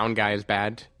 the brown guy is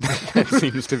bad. That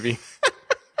seems to be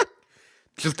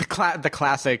just the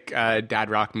classic dad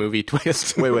rock movie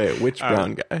twist. Wait, which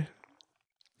brown guy?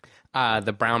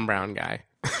 The brown guy.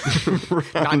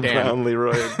 Not Dan. Brown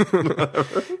Leroy.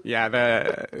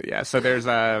 Yeah. So there's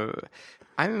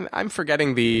I'm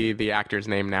forgetting the actor's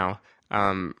name now.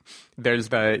 There's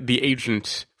the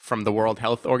agent from the World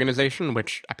Health Organization,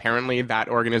 which apparently that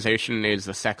organization is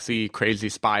a sexy, crazy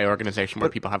spy organization where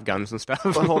people have guns and stuff.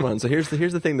 But hold on. So here's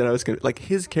the thing that I was like,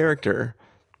 his character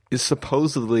is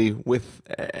supposedly with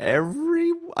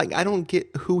I don't get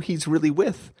who he's really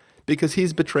with, because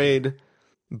he's betrayed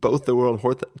both the World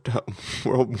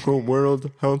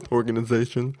Health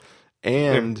Organization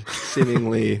and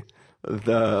seemingly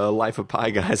the Life of Pi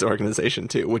Guys organization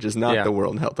too, which is not the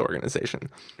World Health Organization.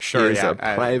 Sure, it is a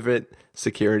private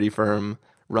security firm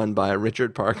run by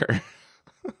Richard Parker.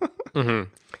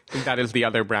 That is the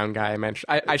other brown guy I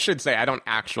mentioned. I should say, I don't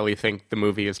actually think the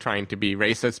movie is trying to be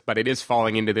racist, but it is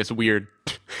falling into this weird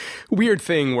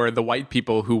thing where the white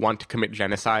people who want to commit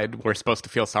genocide we're supposed to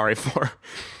feel sorry for,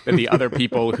 and the other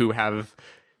people who have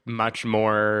much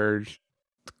more,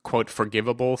 quote,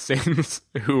 forgivable sins,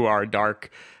 who are dark,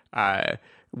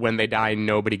 when they die,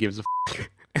 nobody gives a f***.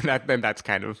 And that's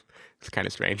kind of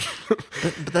strange. But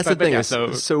that's the thing. Yeah,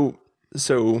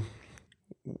 so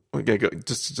okay, go.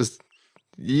 Just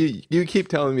you keep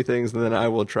telling me things, and then I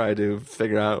will try to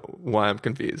figure out why I'm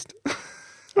confused.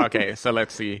 Okay, so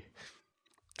let's see.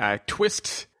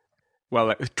 Twist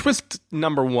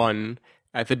number one.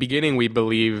 At the beginning, we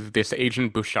believe this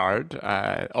Agent Bouchard,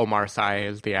 Omar Sy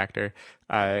is the actor,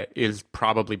 is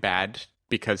probably bad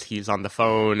because he's on the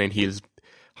phone and he's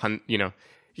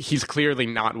clearly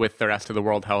not with the rest of the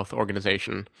World Health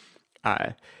Organization.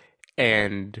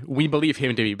 And we believe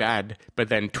him to be bad, but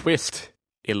then twist,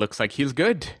 it looks like he's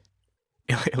good.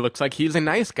 It looks like he's a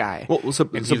nice guy. Well,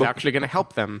 he's actually going to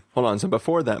help them. Hold on. So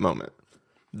before that moment,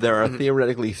 there are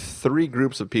theoretically three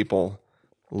groups of people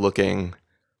looking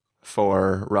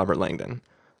for Robert Langdon.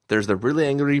 There's the really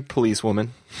angry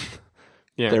policewoman.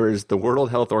 Yeah. There is the World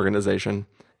Health Organization.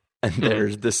 And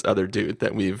there's this other dude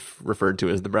that we've referred to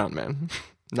as the brown man.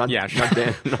 Not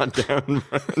Dan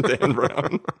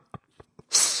Brown.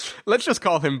 Let's just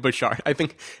call him Bouchard. I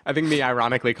think me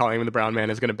ironically calling him the brown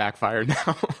man is going to backfire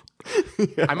now.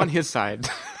 Yeah. I'm on his side.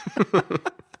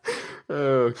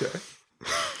 Okay.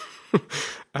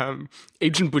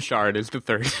 Agent Bouchard is the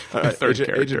third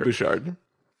character. Agent Bouchard.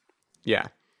 Yeah.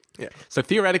 So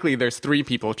theoretically, there's three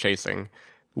people chasing.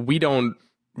 We don't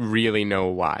really know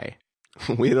why.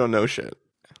 We don't know shit.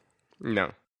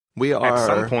 No. We are, at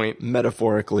some point,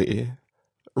 metaphorically,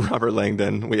 Robert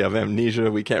Langdon. We have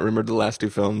amnesia. We can't remember the last two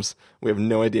films. We have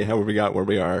no idea how we got where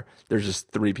we are. There's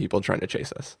just three people trying to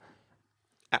chase us.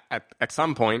 At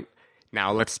some point,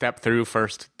 now let's step through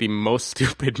first the most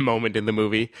stupid moment in the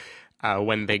movie,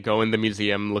 when they go in the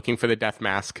museum looking for the death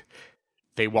mask.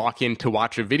 They walk in to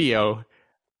watch a video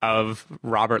of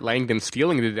Robert Langdon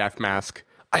stealing the death mask.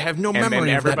 I have no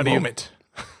memory of that moment.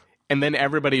 And then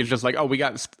everybody is just like, oh, we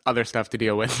got other stuff to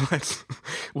deal with.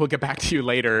 We'll get back to you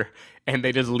later. And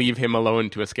they just leave him alone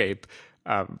to escape.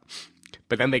 But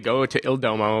then they go to Il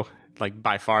Duomo, like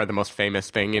by far the most famous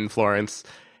thing in Florence,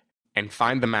 and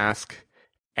find the mask.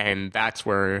 And that's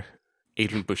where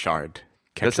Agent Bouchard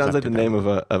catches That sounds up like the to name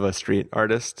of a street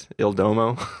artist, Il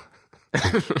Duomo.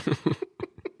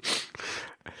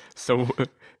 So,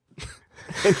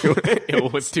 ill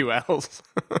with two L's.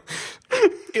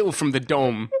 Ill from the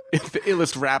dome. The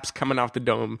illest raps coming off the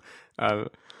dome.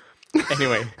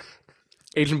 Anyway,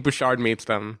 Agent Bouchard meets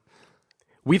them.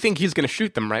 We think he's going to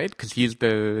shoot them, right? Because he's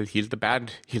the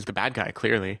bad guy,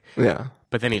 clearly. Yeah.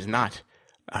 But then he's not.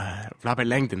 Robert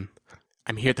Langdon,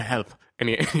 I'm here to help, and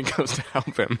he goes to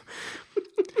help him.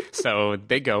 So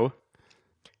they go.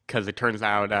 Because it turns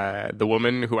out the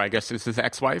woman, who I guess is his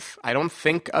ex-wife, I don't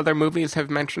think other movies have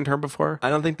mentioned her before. I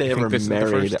don't think they ever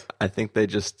married. I think they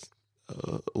just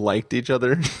liked each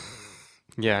other.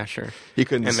 Yeah, sure. He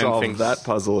couldn't solve that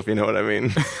puzzle, if you know what I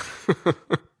mean.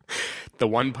 The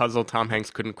one puzzle Tom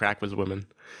Hanks couldn't crack was women.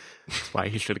 That's why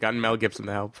he should have gotten Mel Gibson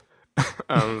to help.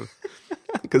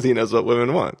 Because he knows what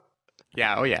women want.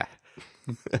 Yeah, oh yeah.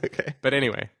 Okay. But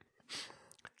anyway.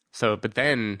 But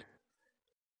then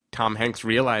Tom Hanks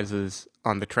realizes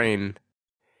on the train,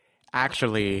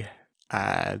 actually,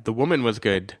 the woman was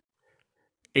good.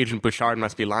 Agent Bouchard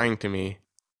must be lying to me.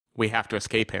 We have to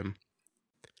escape him.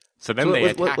 So then they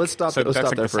attack. Let's stop there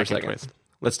for a second. Twist.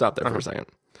 Let's stop there for a second.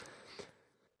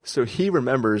 So he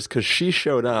remembers because she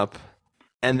showed up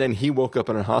and then he woke up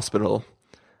in a hospital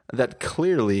that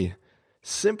clearly,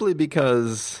 simply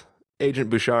because Agent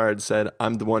Bouchard said,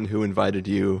 I'm the one who invited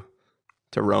you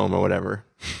to Rome or whatever.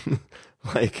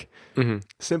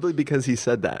 Simply because he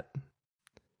said that.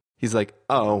 He's like,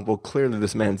 oh, well, clearly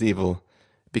this man's evil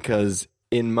because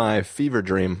in my fever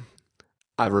dream,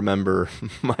 I remember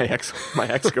my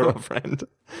ex-girlfriend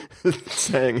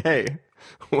saying, hey,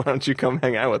 why don't you come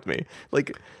hang out with me?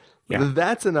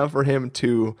 That's enough for him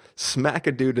to smack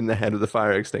a dude in the head with a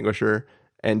fire extinguisher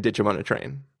and ditch him on a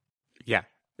train. Yeah,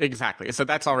 exactly. So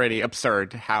that's already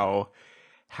absurd how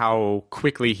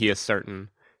quickly he is certain.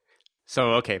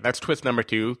 So, okay, that's twist number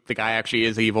 2. The guy actually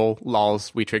is evil.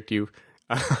 Lols, we tricked you.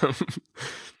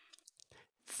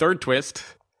 Third twist,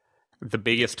 the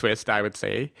biggest twist, I would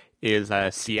say, is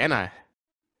Sienna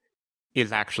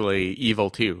is actually evil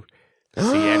too.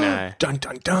 Sienna, dun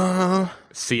dun dun.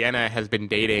 Sienna has been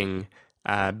dating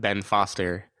Ben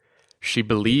Foster. She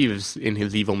believes in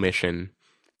his evil mission,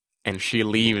 and she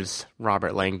leaves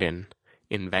Robert Langdon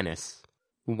in Venice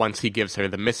once he gives her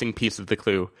the missing piece of the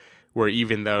clue, where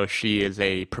even though she is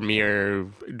a premier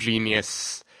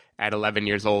genius at 11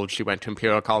 years old, she went to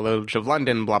Imperial College of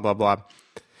London, blah, blah, blah,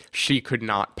 she could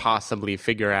not possibly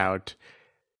figure out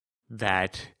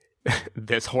that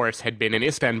this horse had been in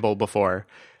Istanbul before.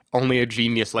 Only a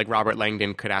genius like Robert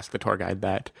Langdon could ask the tour guide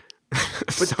that.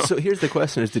 So here's the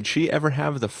question: did she ever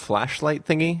have the flashlight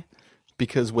thingy?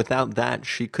 Because without that,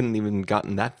 she couldn't even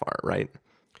gotten that far, right?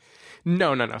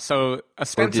 No. So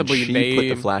ostensibly, or did she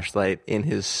put the flashlight in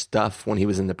his stuff when he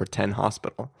was in the pretend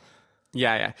hospital?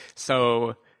 Yeah.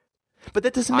 So, but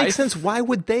that doesn't make sense. Why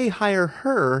would they hire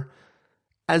her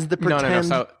as the pretend?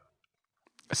 No.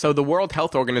 So the World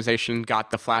Health Organization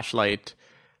got the flashlight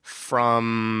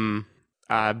from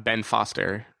Ben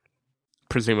Foster,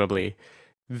 presumably.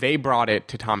 They brought it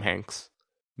to Tom Hanks.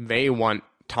 They want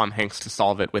Tom Hanks to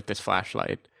solve it with this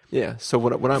flashlight. Yeah. So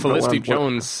Felicity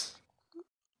Jones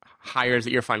hires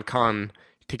Irfan Khan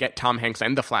to get Tom Hanks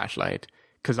and the flashlight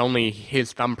because only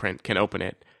his thumbprint can open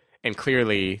it. And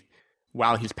clearly,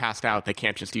 while he's passed out, they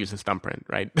can't just use his thumbprint,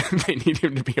 right? They need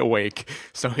him to be awake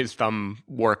so his thumb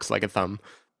works like a thumb.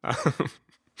 I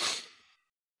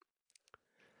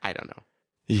don't know.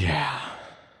 Yeah.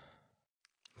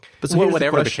 But so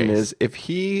whatever the question is,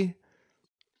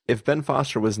 if Ben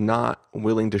Foster was not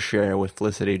willing to share with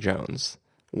Felicity Jones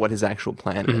what his actual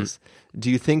plan is, do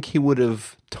you think he would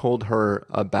have told her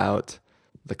about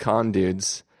the con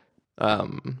dude's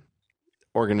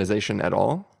organization at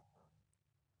all?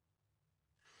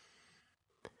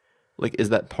 Like, is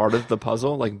that part of the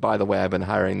puzzle? Like, by the way, I've been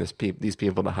hiring these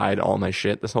people to hide all my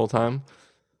shit this whole time?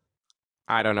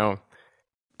 I don't know.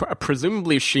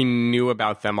 Presumably she knew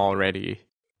about them already.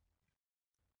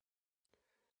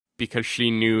 Because she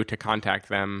knew to contact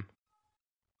them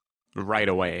right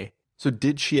away. So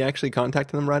did she actually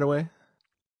contact them right away?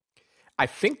 I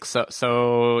think so.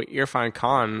 So Irfan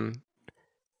Khan,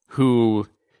 who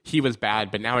he was bad,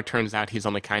 but now it turns out he's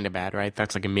only kind of bad, right?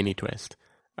 That's like a mini twist.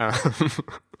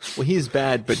 Well, he's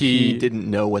bad, but he didn't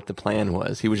know what the plan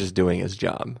was. He was just doing his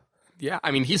job. Yeah,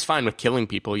 I mean, he's fine with killing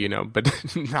people, but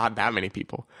not that many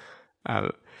people.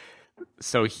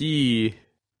 So he...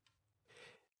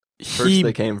 First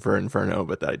they came for Inferno,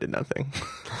 but that did nothing.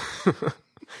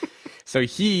 So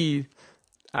he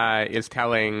is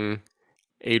telling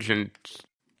Agent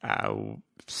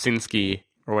Sinsky,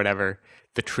 or whatever,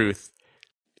 the truth,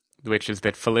 which is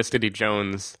that Felicity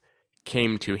Jones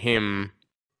came to him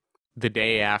the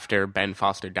day after Ben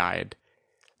Foster died,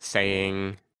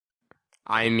 saying,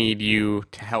 I need you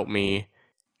to help me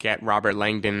get Robert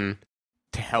Langdon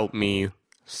to help me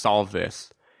solve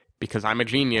this, because I'm a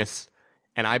genius,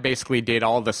 and I basically did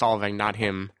all the solving, not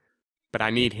him, but I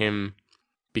need him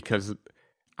because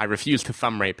I refuse to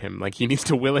thumb rape him. Like, he needs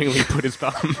to willingly put his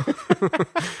thumb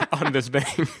on this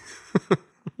thing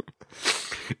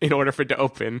in order for it to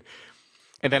open.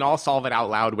 And then I'll solve it out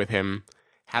loud with him,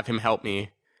 have him help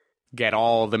me get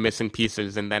all the missing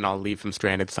pieces, and then I'll leave him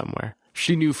stranded somewhere.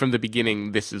 She knew from the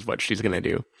beginning this is what she's going to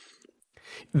do.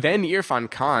 Then Irfan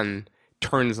Khan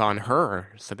turns on her,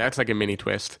 so that's like a mini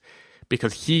twist,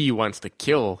 because he wants to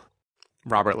kill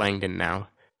Robert Langdon now.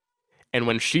 And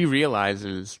when she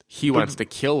realizes he wants to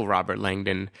kill Robert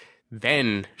Langdon,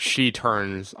 then she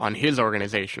turns on his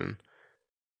organization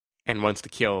and wants to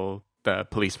kill the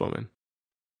policewoman.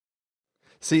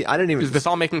 See, I didn't even... Is this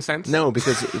all making sense? No,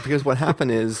 because what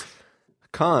happened is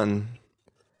Khan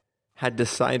had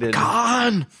decided...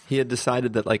 He had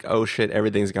decided that, like, oh shit,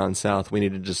 everything's gone south. We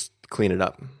need to just clean it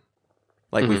up.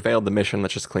 Like, we failed the mission,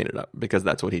 let's just clean it up. Because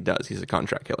that's what he does. He's a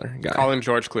contract killer guy. Calling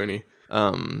George Clooney.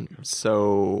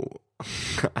 So...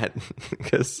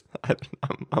 because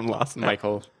I'm lost now.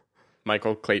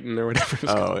 Michael Clayton or whatever.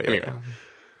 Oh, yeah. Anyway.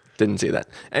 Didn't see that.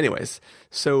 Anyways,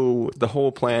 so the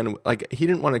whole plan, like, he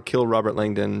didn't want to kill Robert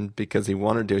Langdon because he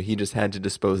wanted to. He just had to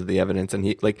dispose of the evidence. And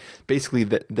he, like, basically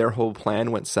their whole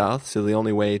plan went south. So the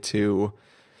only way to,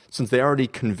 since they already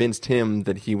convinced him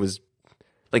that he was,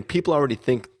 like, people already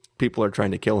think people are trying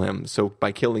to kill him. So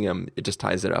by killing him, it just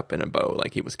ties it up in a bow,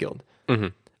 like he was killed. Mm-hmm.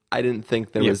 I didn't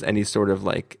think there was any sort of,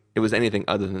 like, it was anything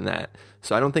other than that.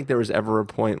 So I don't think there was ever a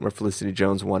point where Felicity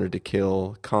Jones wanted to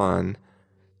kill Khan.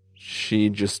 She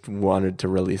just wanted to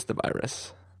release the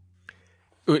virus.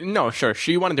 No, sure.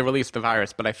 She wanted to release the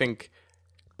virus, but I think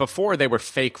before they were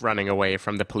fake running away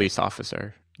from the police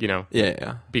officer.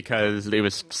 Yeah. Because it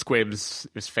was squibs,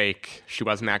 it was fake. She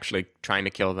wasn't actually trying to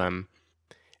kill them.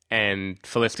 And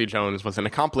Felicity Jones was an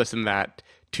accomplice in that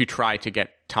to try to get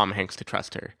Tom Hanks to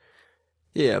trust her.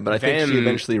 Yeah, but I think she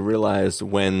eventually realized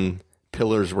when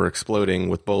pillars were exploding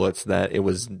with bullets that it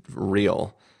was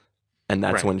real. And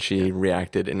that's when she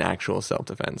reacted in actual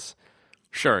self-defense.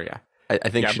 Sure, yeah. I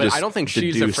think she but just I don't think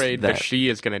she's afraid that she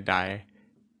is going to die.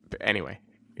 But anyway,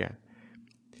 yeah.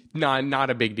 Not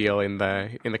a big deal in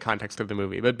the context of the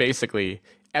movie. But basically,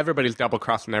 everybody's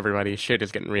double-crossing everybody. Shit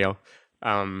is getting real.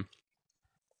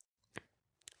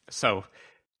 So,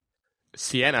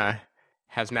 Sienna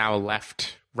has now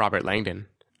left Robert Langdon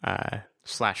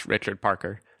 / Richard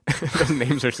Parker. Those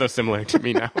names are so similar to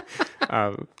me now.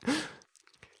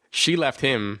 She left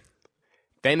him.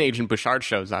 Then Agent Bouchard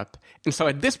shows up. And so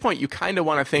at this point, you kind of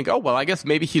want to think, oh, well, I guess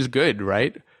maybe he's good,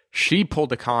 right? She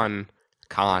pulled a con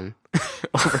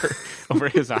over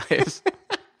his eyes.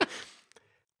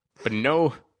 But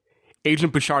no,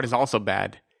 Agent Bouchard is also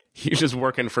bad. He's just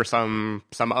working for some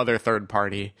other third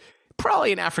party.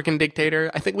 Probably an African dictator.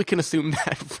 I think we can assume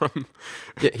that from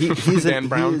he's Dan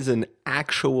Brown. He is an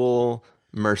actual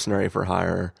mercenary for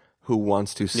hire who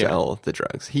wants to sell the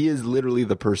drugs. He is literally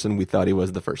the person we thought he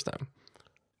was the first time.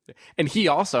 And he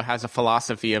also has a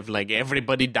philosophy of like,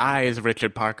 everybody dies,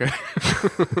 Richard Parker.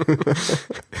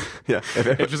 Yeah.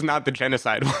 It's just not the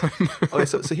genocide one. Okay,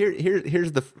 so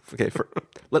here's the... Okay,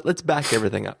 let's back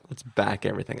everything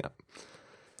up.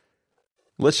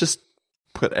 Let's just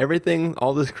put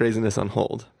all this craziness on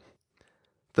hold.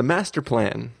 The master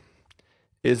plan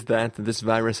is that this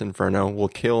virus Inferno will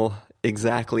kill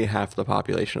exactly half the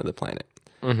population of the planet.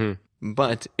 Mm-hmm.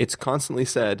 But it's constantly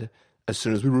said, as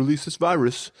soon as we release this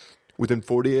virus, within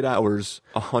 48 hours,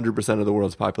 100% of the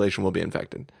world's population will be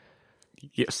infected.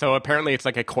 Yeah, so apparently it's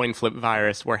like a coin flip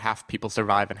virus where half people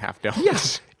survive and half don't.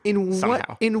 Yes. In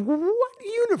what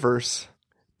universe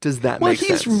does that make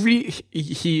sense?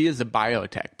 He is a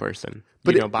biotech person.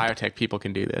 But biotech people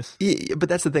can do this. Yeah, but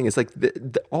that's the thing. It's like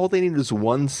all they need is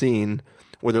one scene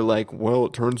where they're like, well,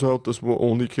 it turns out this will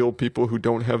only kill people who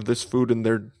don't have this food in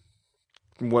their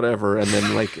whatever, and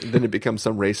then then it becomes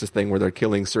some racist thing where they're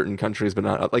killing certain countries, but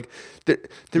not like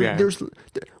there's.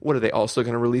 What are they also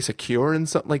going to release a cure and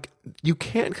something? Like you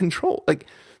can't control. Like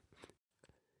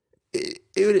it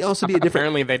would also be a different.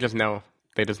 Apparently, they just know.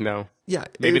 Yeah,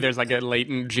 maybe there's like a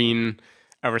latent gene,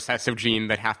 a recessive gene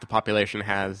that half the population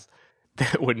has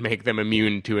that would make them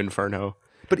immune to Inferno.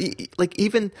 But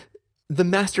even the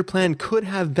master plan could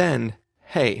have been,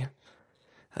 hey,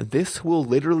 this will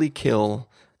literally kill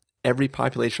every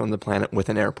population on the planet with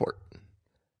an airport.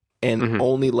 And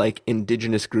only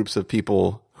indigenous groups of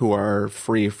people who are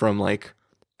free from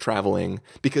traveling,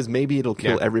 because maybe it'll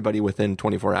kill everybody within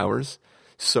 24 hours.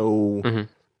 So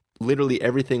literally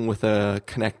everything with a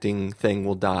connecting thing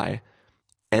will die.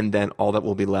 And then all that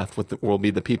will be left will be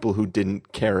the people who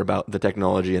didn't care about the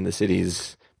technology in the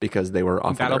cities because they were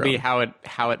off. That'll be how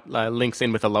it links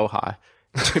in with Aloha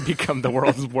to become the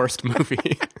world's worst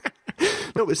movie.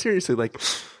 No, but seriously,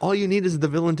 all you need is the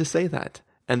villain to say that.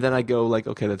 And then I go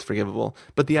okay, that's forgivable.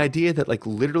 But the idea that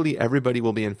literally everybody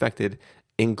will be infected,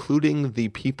 including the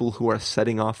people who are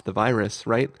setting off the virus,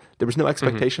 right? There was no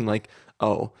expectation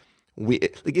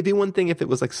it'd be one thing if it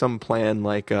was some plan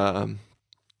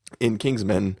in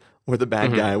Kingsman where the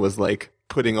bad guy was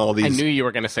putting all these... I knew you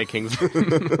were going to say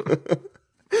Kingsman.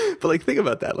 But think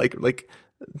about that.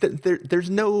 There's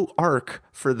no arc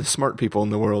for the smart people in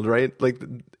the world, right?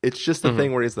 It's just a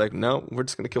thing where he's no, we're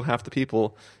just going to kill half the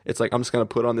people. It's I'm just going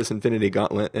to put on this infinity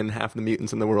gauntlet and half the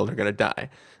mutants in the world are going to die.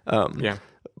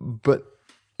 But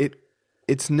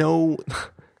it's no...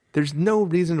 There's no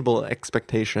reasonable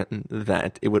expectation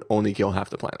that it would only kill half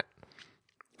the planet.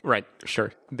 Right,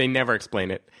 sure. They never explain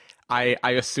it. I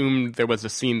assumed there was a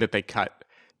scene that they cut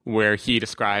where he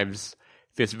describes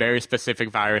this very specific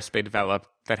virus they developed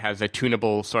that has a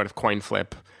tunable sort of coin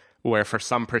flip where for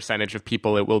some percentage of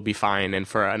people it will be fine and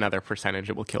for another percentage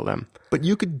it will kill them. But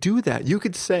you could do that. You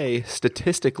could say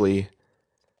statistically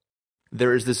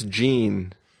there is this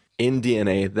gene in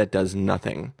DNA that does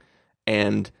nothing.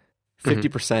 And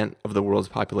 50% of the world's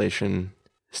population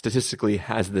statistically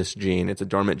has this gene. It's a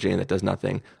dormant gene that does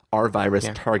nothing. Our virus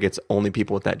targets only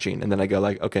people with that gene. And then I go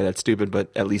okay, that's stupid, but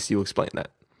at least you explain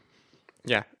that.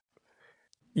 Yeah.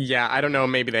 Yeah, I don't know.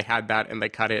 Maybe they had that and they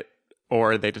cut it,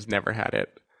 or they just never had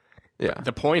it. Yeah. But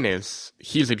the point is,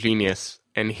 he's a genius,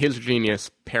 and his genius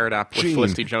paired up with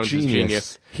Felicity Jones'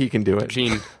 genius. He can do it.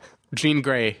 Jean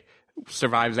Grey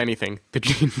survives anything. The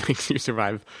gene makes you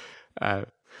survive.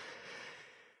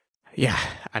 Yeah,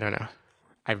 I don't know.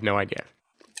 I have no idea.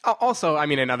 Also,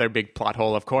 another big plot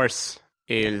hole, of course,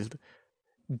 is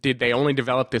did they only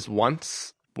develop this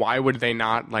once? Why would they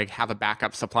not like have a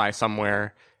backup supply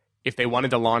somewhere? If they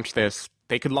wanted to launch this,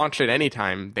 they could launch it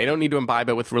anytime. They don't need to imbibe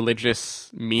it with religious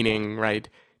meaning, right?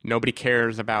 Nobody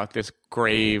cares about this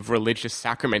grave religious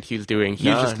sacrament he's doing.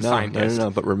 He's just a scientist.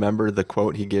 No. But remember the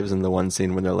quote he gives in the one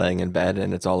scene when they're laying in bed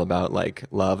and it's all about like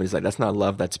love. And he's like, that's not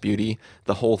love, that's beauty.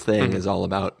 The whole thing is all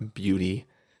about beauty.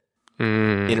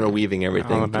 Interweaving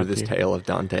everything through this tale of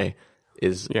Dante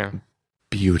is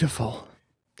beautiful.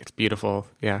 It's beautiful,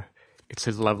 yeah. It's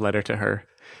his love letter to her.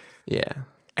 Yeah.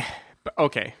 But,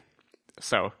 okay,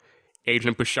 so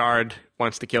Agent Bouchard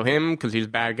wants to kill him because he's a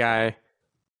bad guy,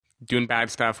 doing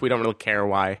bad stuff. We don't really care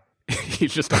why.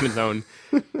 He's just on his own.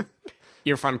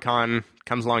 Irfan Khan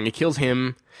comes along, he kills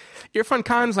him. Irfan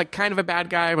Khan's like kind of a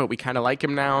bad guy, but we kind of like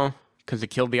him now because he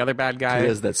killed the other bad guy. He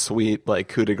has that sweet like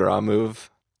coup de grace move.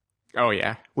 Oh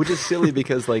yeah, which is silly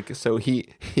because like so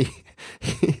he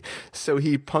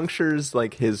punctures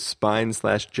like his spine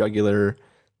 / jugular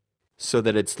so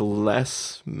that it's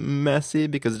less messy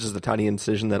because it's just a tiny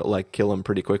incision that'll like kill him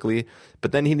pretty quickly.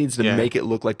 But then he needs to make it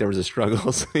look like there was a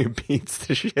struggle, so he beats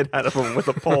the shit out of him with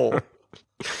a pole.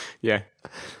 Yeah.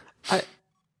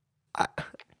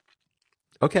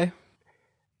 Okay.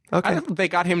 They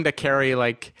got him to carry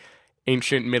like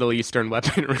ancient Middle Eastern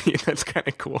weaponry. That's kind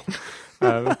of cool.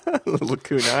 Little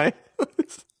kunai.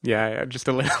 Yeah, just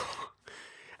a little.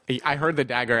 I heard the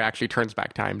dagger actually turns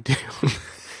back time too.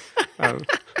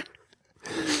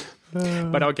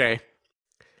 But okay.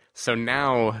 So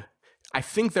now, I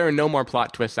think there are no more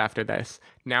plot twists after this.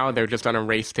 Now they're just on a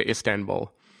race to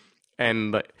Istanbul.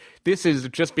 And this is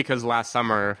just because last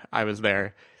summer I was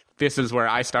there. This is where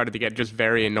I started to get just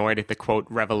very annoyed at the, quote,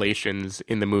 revelations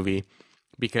in the movie.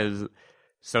 Because,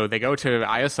 so they go to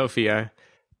Hagia Sophia,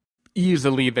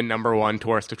 easily the number one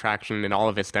tourist attraction in all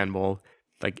of Istanbul.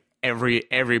 Like,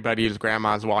 everybody's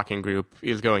grandma's walking group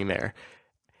is going there.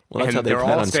 Well, that's how they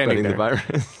plan on spreading the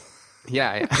virus.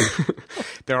 Yeah.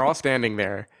 They're all standing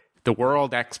there. The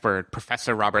world expert,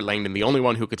 Professor Robert Langdon, the only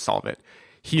one who could solve it.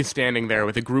 He's standing there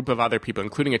with a group of other people,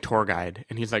 including a tour guide.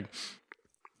 And he's like,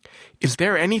 is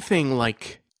there anything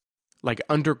like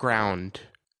underground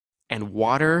and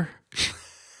water?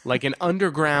 Like an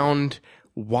underground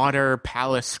water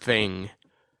palace thing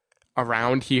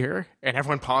around here? And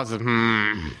everyone pauses.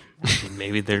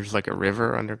 Maybe there's like a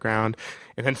river underground.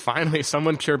 And then finally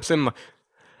someone chirps in,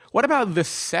 what about the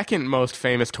second most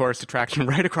famous tourist attraction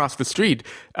right across the street?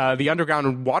 The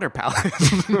underground water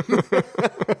palace.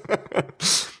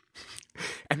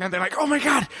 And then they're like, oh my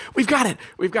God, we've got it.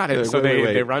 So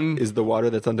they run. Is the water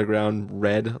that's underground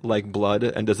red like blood?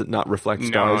 And does it not reflect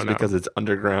stars because it's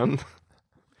underground?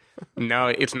 No,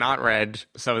 it's not red.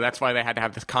 So that's why they had to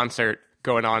have this concert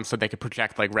going on so they could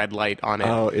project like red light on it.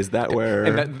 Oh, is that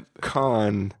where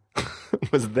Khan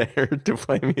was there to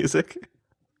play music?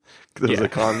 Because it was a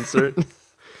concert.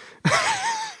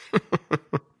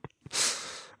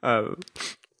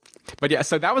 But yeah,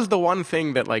 so that was the one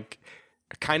thing that like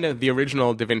kind of the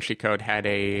original Da Vinci Code had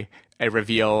a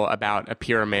reveal about a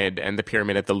pyramid and the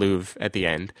pyramid at the Louvre at the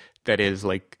end that is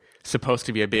like supposed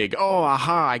to be a big, oh,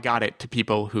 aha, I got it, to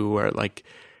people who are like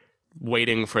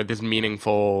waiting for this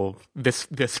meaningful, this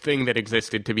thing that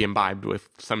existed to be imbibed with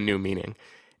some new meaning.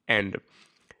 And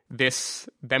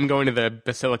them going to the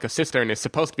Basilica Cistern is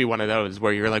supposed to be one of those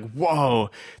where you're like, whoa,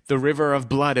 the river of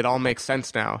blood, it all makes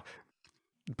sense now.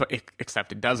 But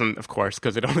except it doesn't, of course,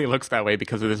 because it only looks that way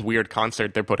because of this weird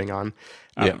concert they're putting on.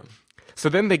 So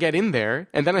then they get in there,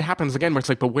 and then it happens again where it's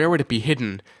like, but where would it be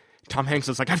hidden? Tom Hanks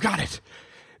is like, I've got it.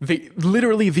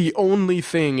 Literally the only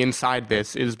thing inside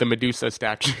this is the Medusa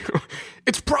statue.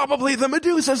 It's probably the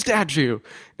Medusa statue.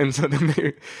 And so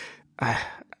then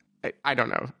I don't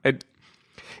know.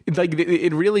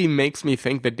 It really makes me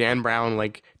think that Dan Brown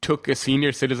like took a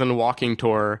senior citizen walking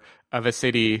tour of a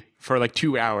city for like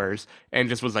 2 hours and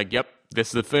just was like, yep, this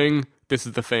is the thing, this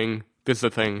is the thing, this is the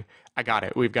thing. I got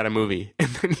it. We've got a movie. And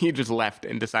then he just left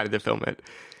and decided to film it.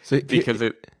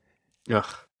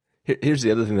 Here's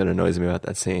the other thing that annoys me about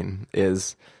that scene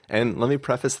is, and let me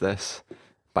preface this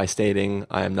by stating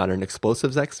I am not an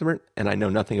explosives expert and I know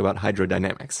nothing about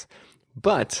hydrodynamics.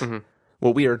 But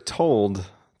what we are told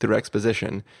through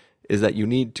exposition is that you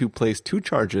need to place 2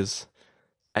 charges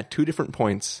at 2 different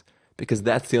points because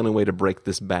that's the only way to break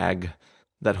this bag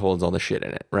that holds all the shit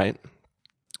in it, right?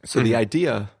 So the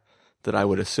idea that I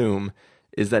would assume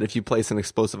is that if you place an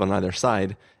explosive on either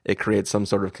side, it creates some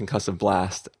sort of concussive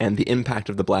blast, and the impact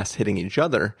of the blast hitting each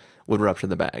other would rupture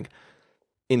the bag.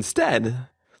 Instead,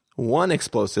 one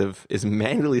explosive is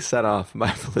manually set off by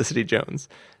Felicity Jones.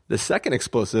 The second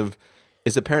explosive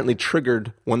is apparently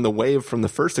triggered when the wave from the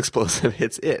first explosive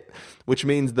hits it, which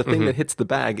means the thing that hits the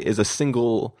bag is a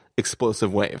single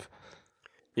explosive wave.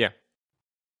 Yeah.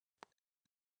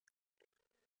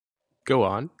 Go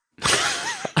on.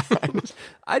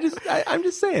 I'm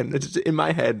just saying. It's just, in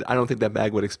my head, I don't think that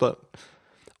bag would explode.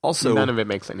 Also, none of it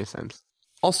makes any sense.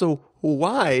 Also,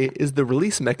 why is the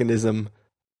release mechanism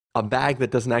a bag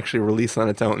that doesn't actually release on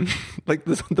its own? Like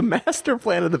the master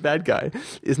plan of the bad guy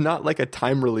is not like a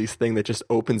time release thing that just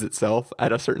opens itself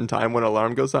at a certain time when an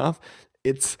alarm goes off.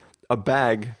 It's a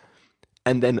bag,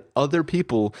 and then other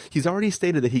people. He's already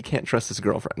stated that he can't trust his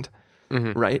girlfriend,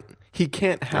 right? He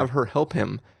can't have her help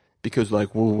him. Because,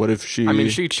 like, well, what if she... I mean,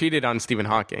 she cheated on Stephen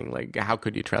Hawking. Like, how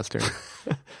could you trust her?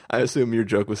 I assume your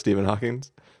joke was Stephen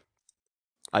Hawking's?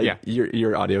 Yeah.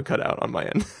 Your audio cut out on my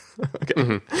end.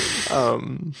 Okay.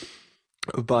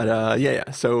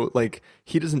 Yeah. So, like,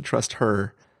 he doesn't trust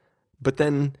her. But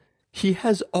then he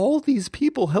has all these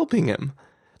people helping him.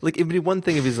 Like, it'd be one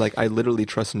thing if he's like, I literally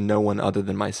trust no one other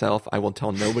than myself. I will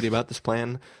tell nobody about this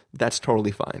plan. That's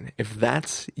totally fine. If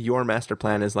that's your master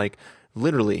plan is like,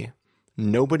 literally...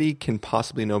 nobody can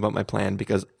possibly know about my plan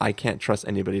because I can't trust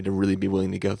anybody to really be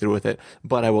willing to go through with it.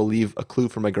 But I will leave a clue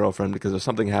for my girlfriend because if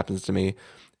something happens to me,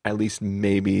 at least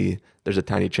maybe there's a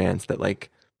tiny chance that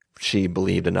like she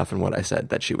believed enough in what I said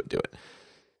that she would do it.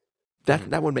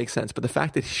 That would make sense. But the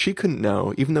fact that she couldn't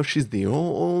know, even though she's the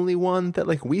only one that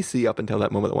like we see up until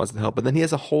that moment that wants to help, but then he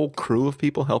has a whole crew of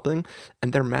people helping,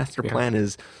 and their master plan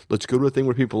is, let's go to a thing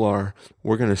where people are.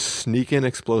 We're going to sneak in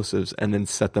explosives and then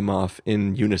set them off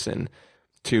in unison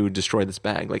to destroy this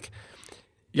bag. Like,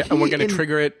 yeah, and we're going to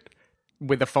trigger it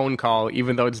with a phone call,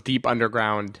 even though it's deep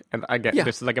underground. And I get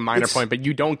this is like a minor point, but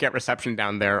you don't get reception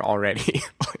down there already.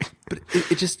 But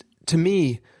it just, to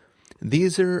me,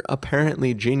 these are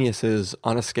apparently geniuses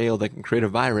on a scale that can create a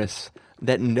virus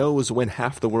that knows when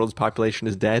half the world's population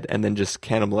is dead and then just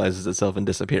cannibalizes itself and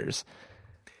disappears.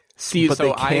 See, but so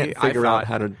they can't figure thought, out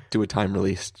how to do a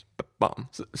time-released bomb.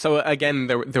 So again,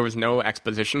 there was no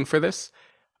exposition for this.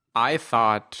 I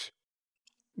thought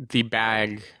the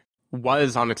bag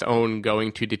was on its own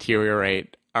going to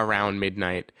deteriorate around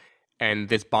midnight, and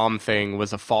this bomb thing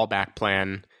was a fallback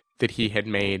plan that he had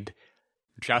made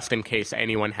just in case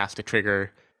anyone has to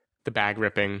trigger the bag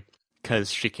ripping,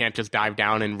 because she can't just dive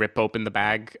down and rip open the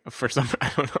bag for some...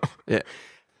 I don't know. Yeah.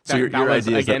 So your was,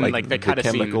 idea is again, that like the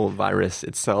chemical virus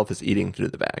itself is eating through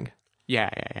the bag.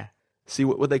 Yeah. See,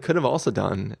 what they could have also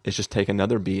done is just take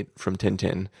another beat from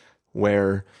Tintin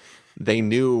where they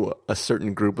knew a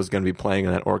certain group was going to be playing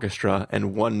in that orchestra,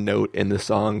 and one note in the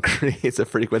song creates a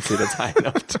frequency that's high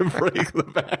enough to break the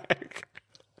bag.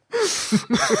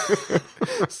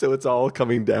 So it's all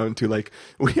coming down to like,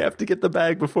 we have to get the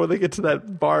bag before they get to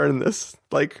that bar in this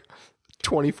like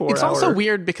 24 It's hour. also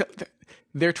weird because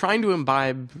they're trying to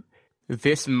imbibe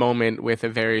this moment with a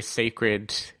very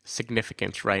sacred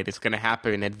significance, right? It's going to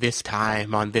happen at this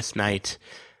time on this night.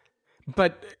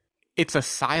 But it's a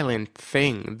silent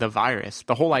thing, the virus.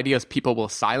 The whole idea is people will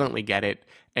silently get it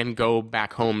and go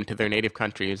back home to their native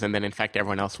countries and then infect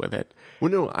everyone else with it. Well,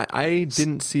 no, I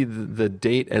didn't see the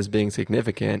date as being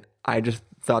significant. I just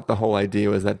thought the whole idea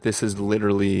was that this is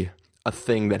literally a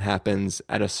thing that happens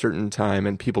at a certain time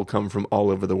and people come from all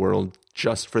over the world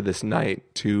just for this night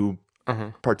to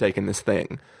partake in this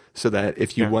thing. So that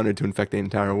if you wanted to infect the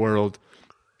entire world,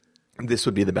 this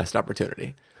would be the best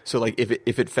opportunity. So like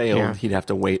if it failed, he'd have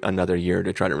to wait another year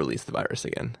to try to release the virus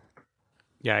again.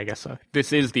 Yeah, I guess so.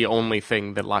 This is the only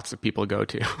thing that lots of people go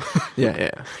to.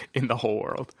 Yeah. In the whole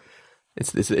world.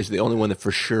 It's the only one that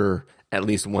for sure at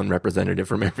least one representative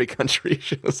from every country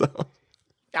shows up.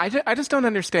 I just don't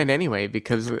understand anyway,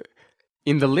 because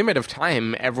in the limit of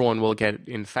time, everyone will get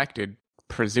infected.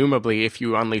 Presumably, if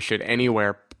you unleash it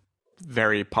anywhere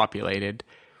very populated.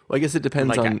 Well, I guess it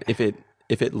depends on if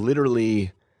it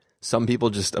literally... Some people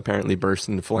just apparently burst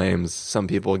into flames. Some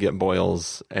people get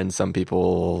boils, and some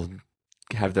people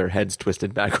have their heads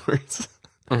twisted backwards.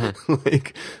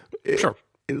 Sure.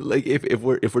 Like if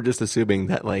we're just assuming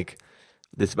that like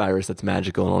this virus that's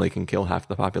magical and only can kill half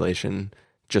the population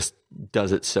just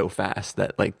does it so fast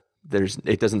that like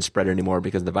it doesn't spread anymore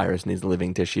because the virus needs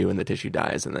living tissue and the tissue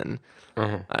dies, and then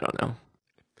I don't know.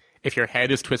 If your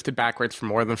head is twisted backwards for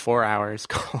more than 4 hours,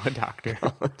 call a doctor.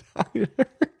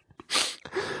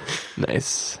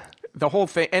 Nice. The whole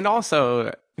thing, and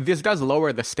also this does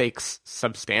lower the stakes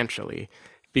substantially,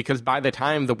 because by the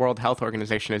time the World Health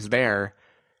Organization is there,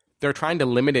 they're trying to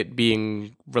limit it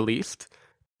being released,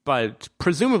 but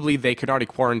presumably they could already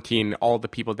quarantine all the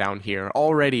people down here.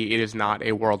 Already it is not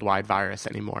a worldwide virus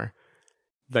anymore.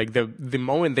 Like the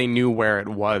moment they knew where it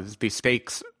was, the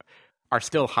stakes are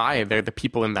still high. They're the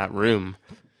people in that room.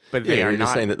 But they are you're not.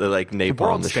 Just saying that they're like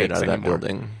napalm the shit out of that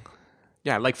building.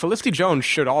 Yeah, like Felicity Jones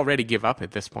should already give up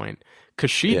at this point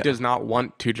because she does not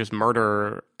want to just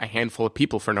murder a handful of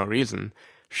people for no reason.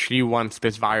 She wants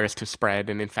this virus to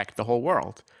spread and infect the whole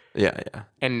world. Yeah.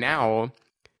 And now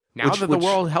that the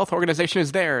World Health Organization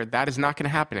is there, that is not going to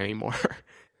happen anymore.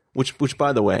 Which,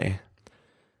 by the way,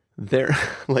 they're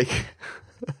like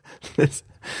this.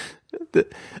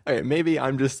 Okay, maybe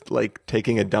I'm just like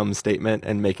taking a dumb statement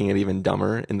and making it even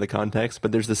dumber in the context,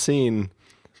 but there's a scene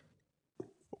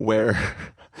where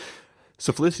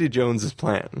so Felicity Jones's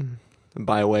plan,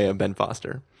 by way of Ben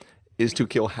Foster, is to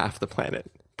kill half the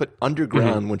planet. But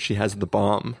underground, when she has the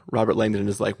bomb, Robert Langdon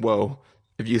is like, "Whoa,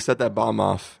 if you set that bomb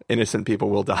off, innocent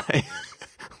people will die."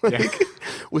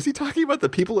 Was he talking about the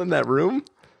people in that room,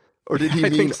 or did he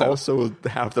mean also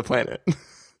half the planet?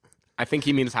 I think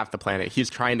he means half the planet. He's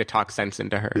trying to talk sense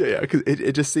into her. Yeah, because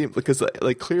it just seems because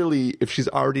like clearly, if she's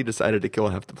already decided to kill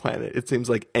half the planet, it seems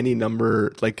like any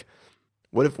number like.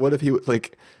 What if he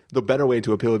like the better way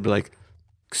to appeal would be like,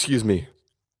 excuse me,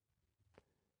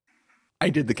 I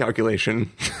did the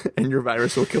calculation, and your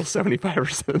virus will kill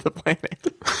 75% of the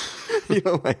planet. You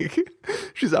know, like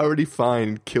she's already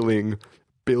fine killing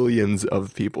billions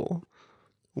of people.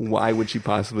 Why would she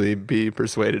possibly be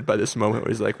persuaded by this moment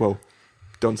where he's like, well,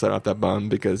 don't set off that bomb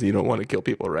because you don't want to kill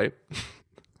people, right?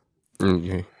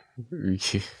 I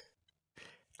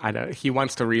know he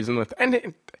wants to reason with,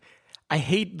 and I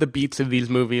hate the beats of these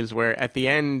movies where at the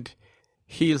end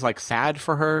he's like sad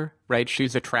for her, right?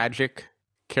 She's a tragic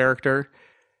character,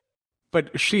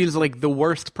 but she's like the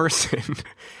worst person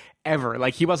ever.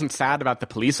 Like he wasn't sad about the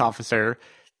police officer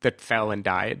that fell and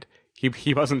died.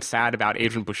 He wasn't sad about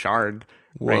Agent Bouchard.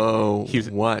 Right? Whoa!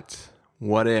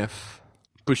 What if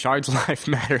Bouchard's life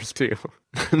matters too?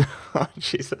 Oh,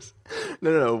 Jesus!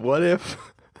 No. What if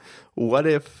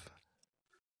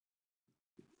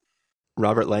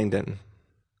Robert Langdon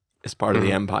is part of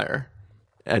the Empire,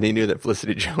 and he knew that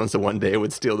Felicity Jones one day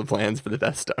would steal the plans for the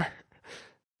Death Star?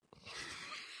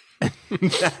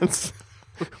 And that's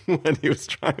what he was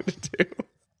trying to do.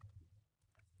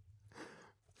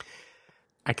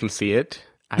 I can see it.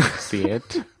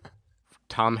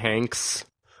 Tom Hanks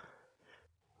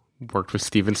worked with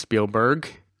Steven Spielberg,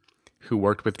 who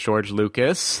worked with George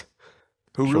Lucas.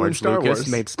 George Lucas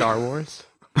made Star Wars.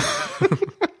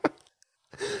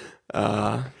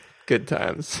 Good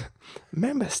times.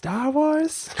 Remember Star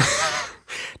Wars?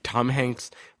 Tom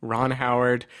Hanks, Ron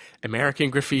Howard, American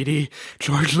Graffiti,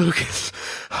 George Lucas.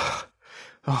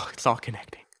 Oh, it's all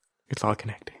connecting.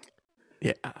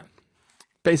 Yeah.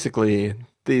 Basically,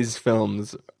 these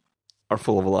films are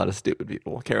full of a lot of stupid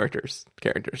people. Characters.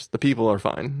 The people are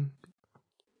fine.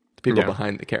 The people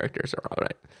behind the characters are all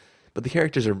right. But the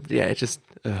characters are, it's just...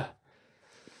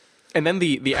 And then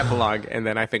the epilogue, and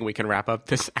then I think we can wrap up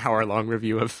this hour-long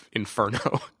review of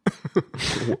Inferno.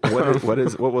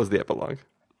 What was the epilogue?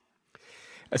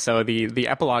 So the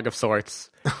epilogue of sorts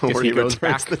is he goes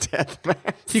back. The death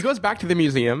mask. He goes back to the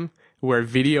museum where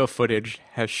video footage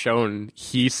has shown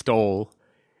he stole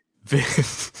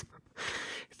this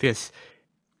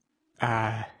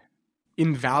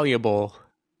invaluable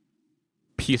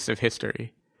piece of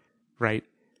history, right?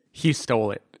 He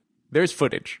stole it. There's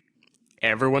footage.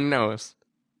 Everyone knows.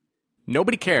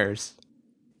 Nobody cares.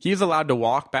 He's allowed to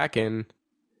walk back in.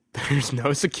 There's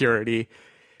no security.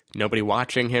 Nobody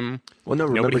watching him. Well, no,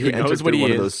 remember nobody he knows entered what through he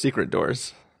one is. of those secret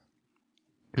doors.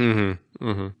 Yeah.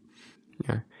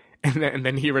 And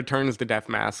then he returns the death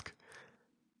mask.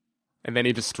 And then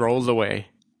he just strolls away.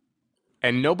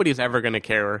 And nobody's ever going to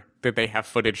care that they have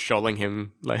footage showing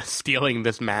him like stealing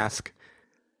this mask.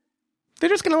 They're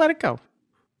just going to let it go.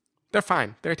 They're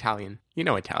fine. They're Italian. You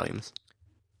know Italians.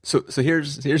 So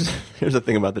here's the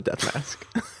thing about the death mask.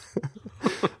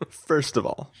 First of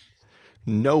all,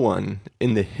 no one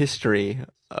in the history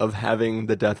of having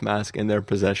the death mask in their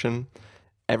possession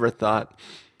ever thought,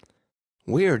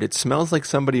 weird, it smells like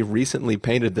somebody recently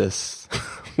painted this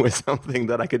with something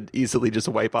that I could easily just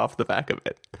wipe off the back of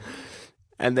it.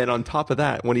 And then on top of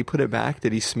that, when he put it back,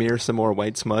 did he smear some more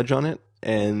white smudge on it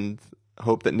and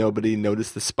hope that nobody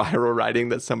noticed the spiral writing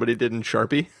that somebody did in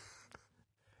Sharpie?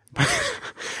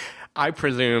 I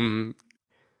presume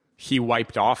he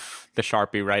wiped off the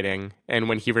Sharpie writing, and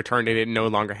when he returned it, it no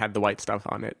longer had the white stuff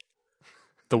on it.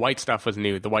 The white stuff was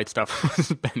new. The white stuff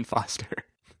was Ben Foster.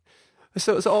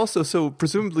 So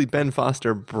presumably Ben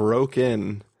Foster broke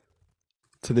in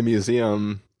to the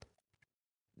museum,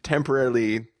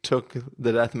 temporarily took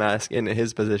the death mask into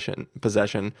his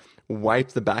possession,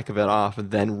 wiped the back of it off,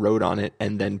 then wrote on it,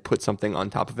 and then put something on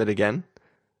top of it again.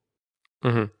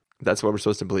 Mm-hmm. That's what we're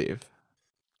supposed to believe.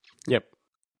 Yep.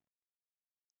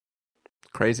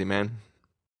 Crazy, man.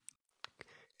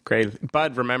 Crazy.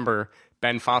 But remember,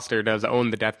 Ben Foster does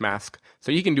own the death mask,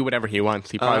 so he can do whatever he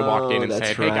wants. He probably walked in and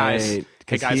said, hey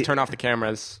guys, turn off the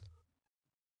cameras.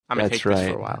 I'm going to take this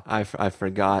for a while. I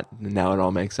forgot. Now it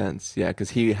all makes sense. Yeah,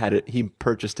 because he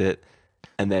purchased it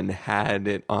and then had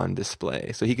it on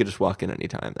display. So he could just walk in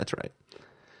anytime. That's right.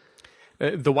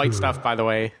 The White Stuff, by the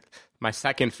way, my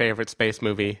second favorite space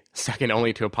movie, second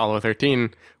only to Apollo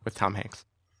 13 with Tom Hanks.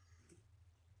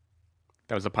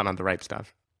 That was a pun on The Right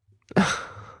Stuff.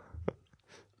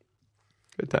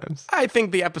 Good times. I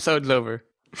think the episode's over.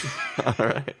 All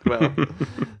right. Well,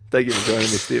 thank you for joining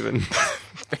me, Stephen.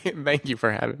 Thank you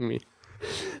for having me.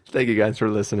 Thank you guys for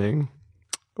listening.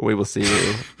 We will see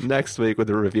you next week with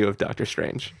a review of Doctor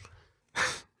Strange.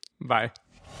 Bye.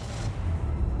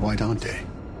 Why Dante?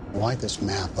 Why this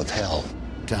map of hell?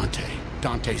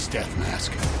 Dante's death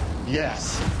mask.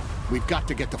 Yes. We've got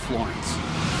to get to Florence.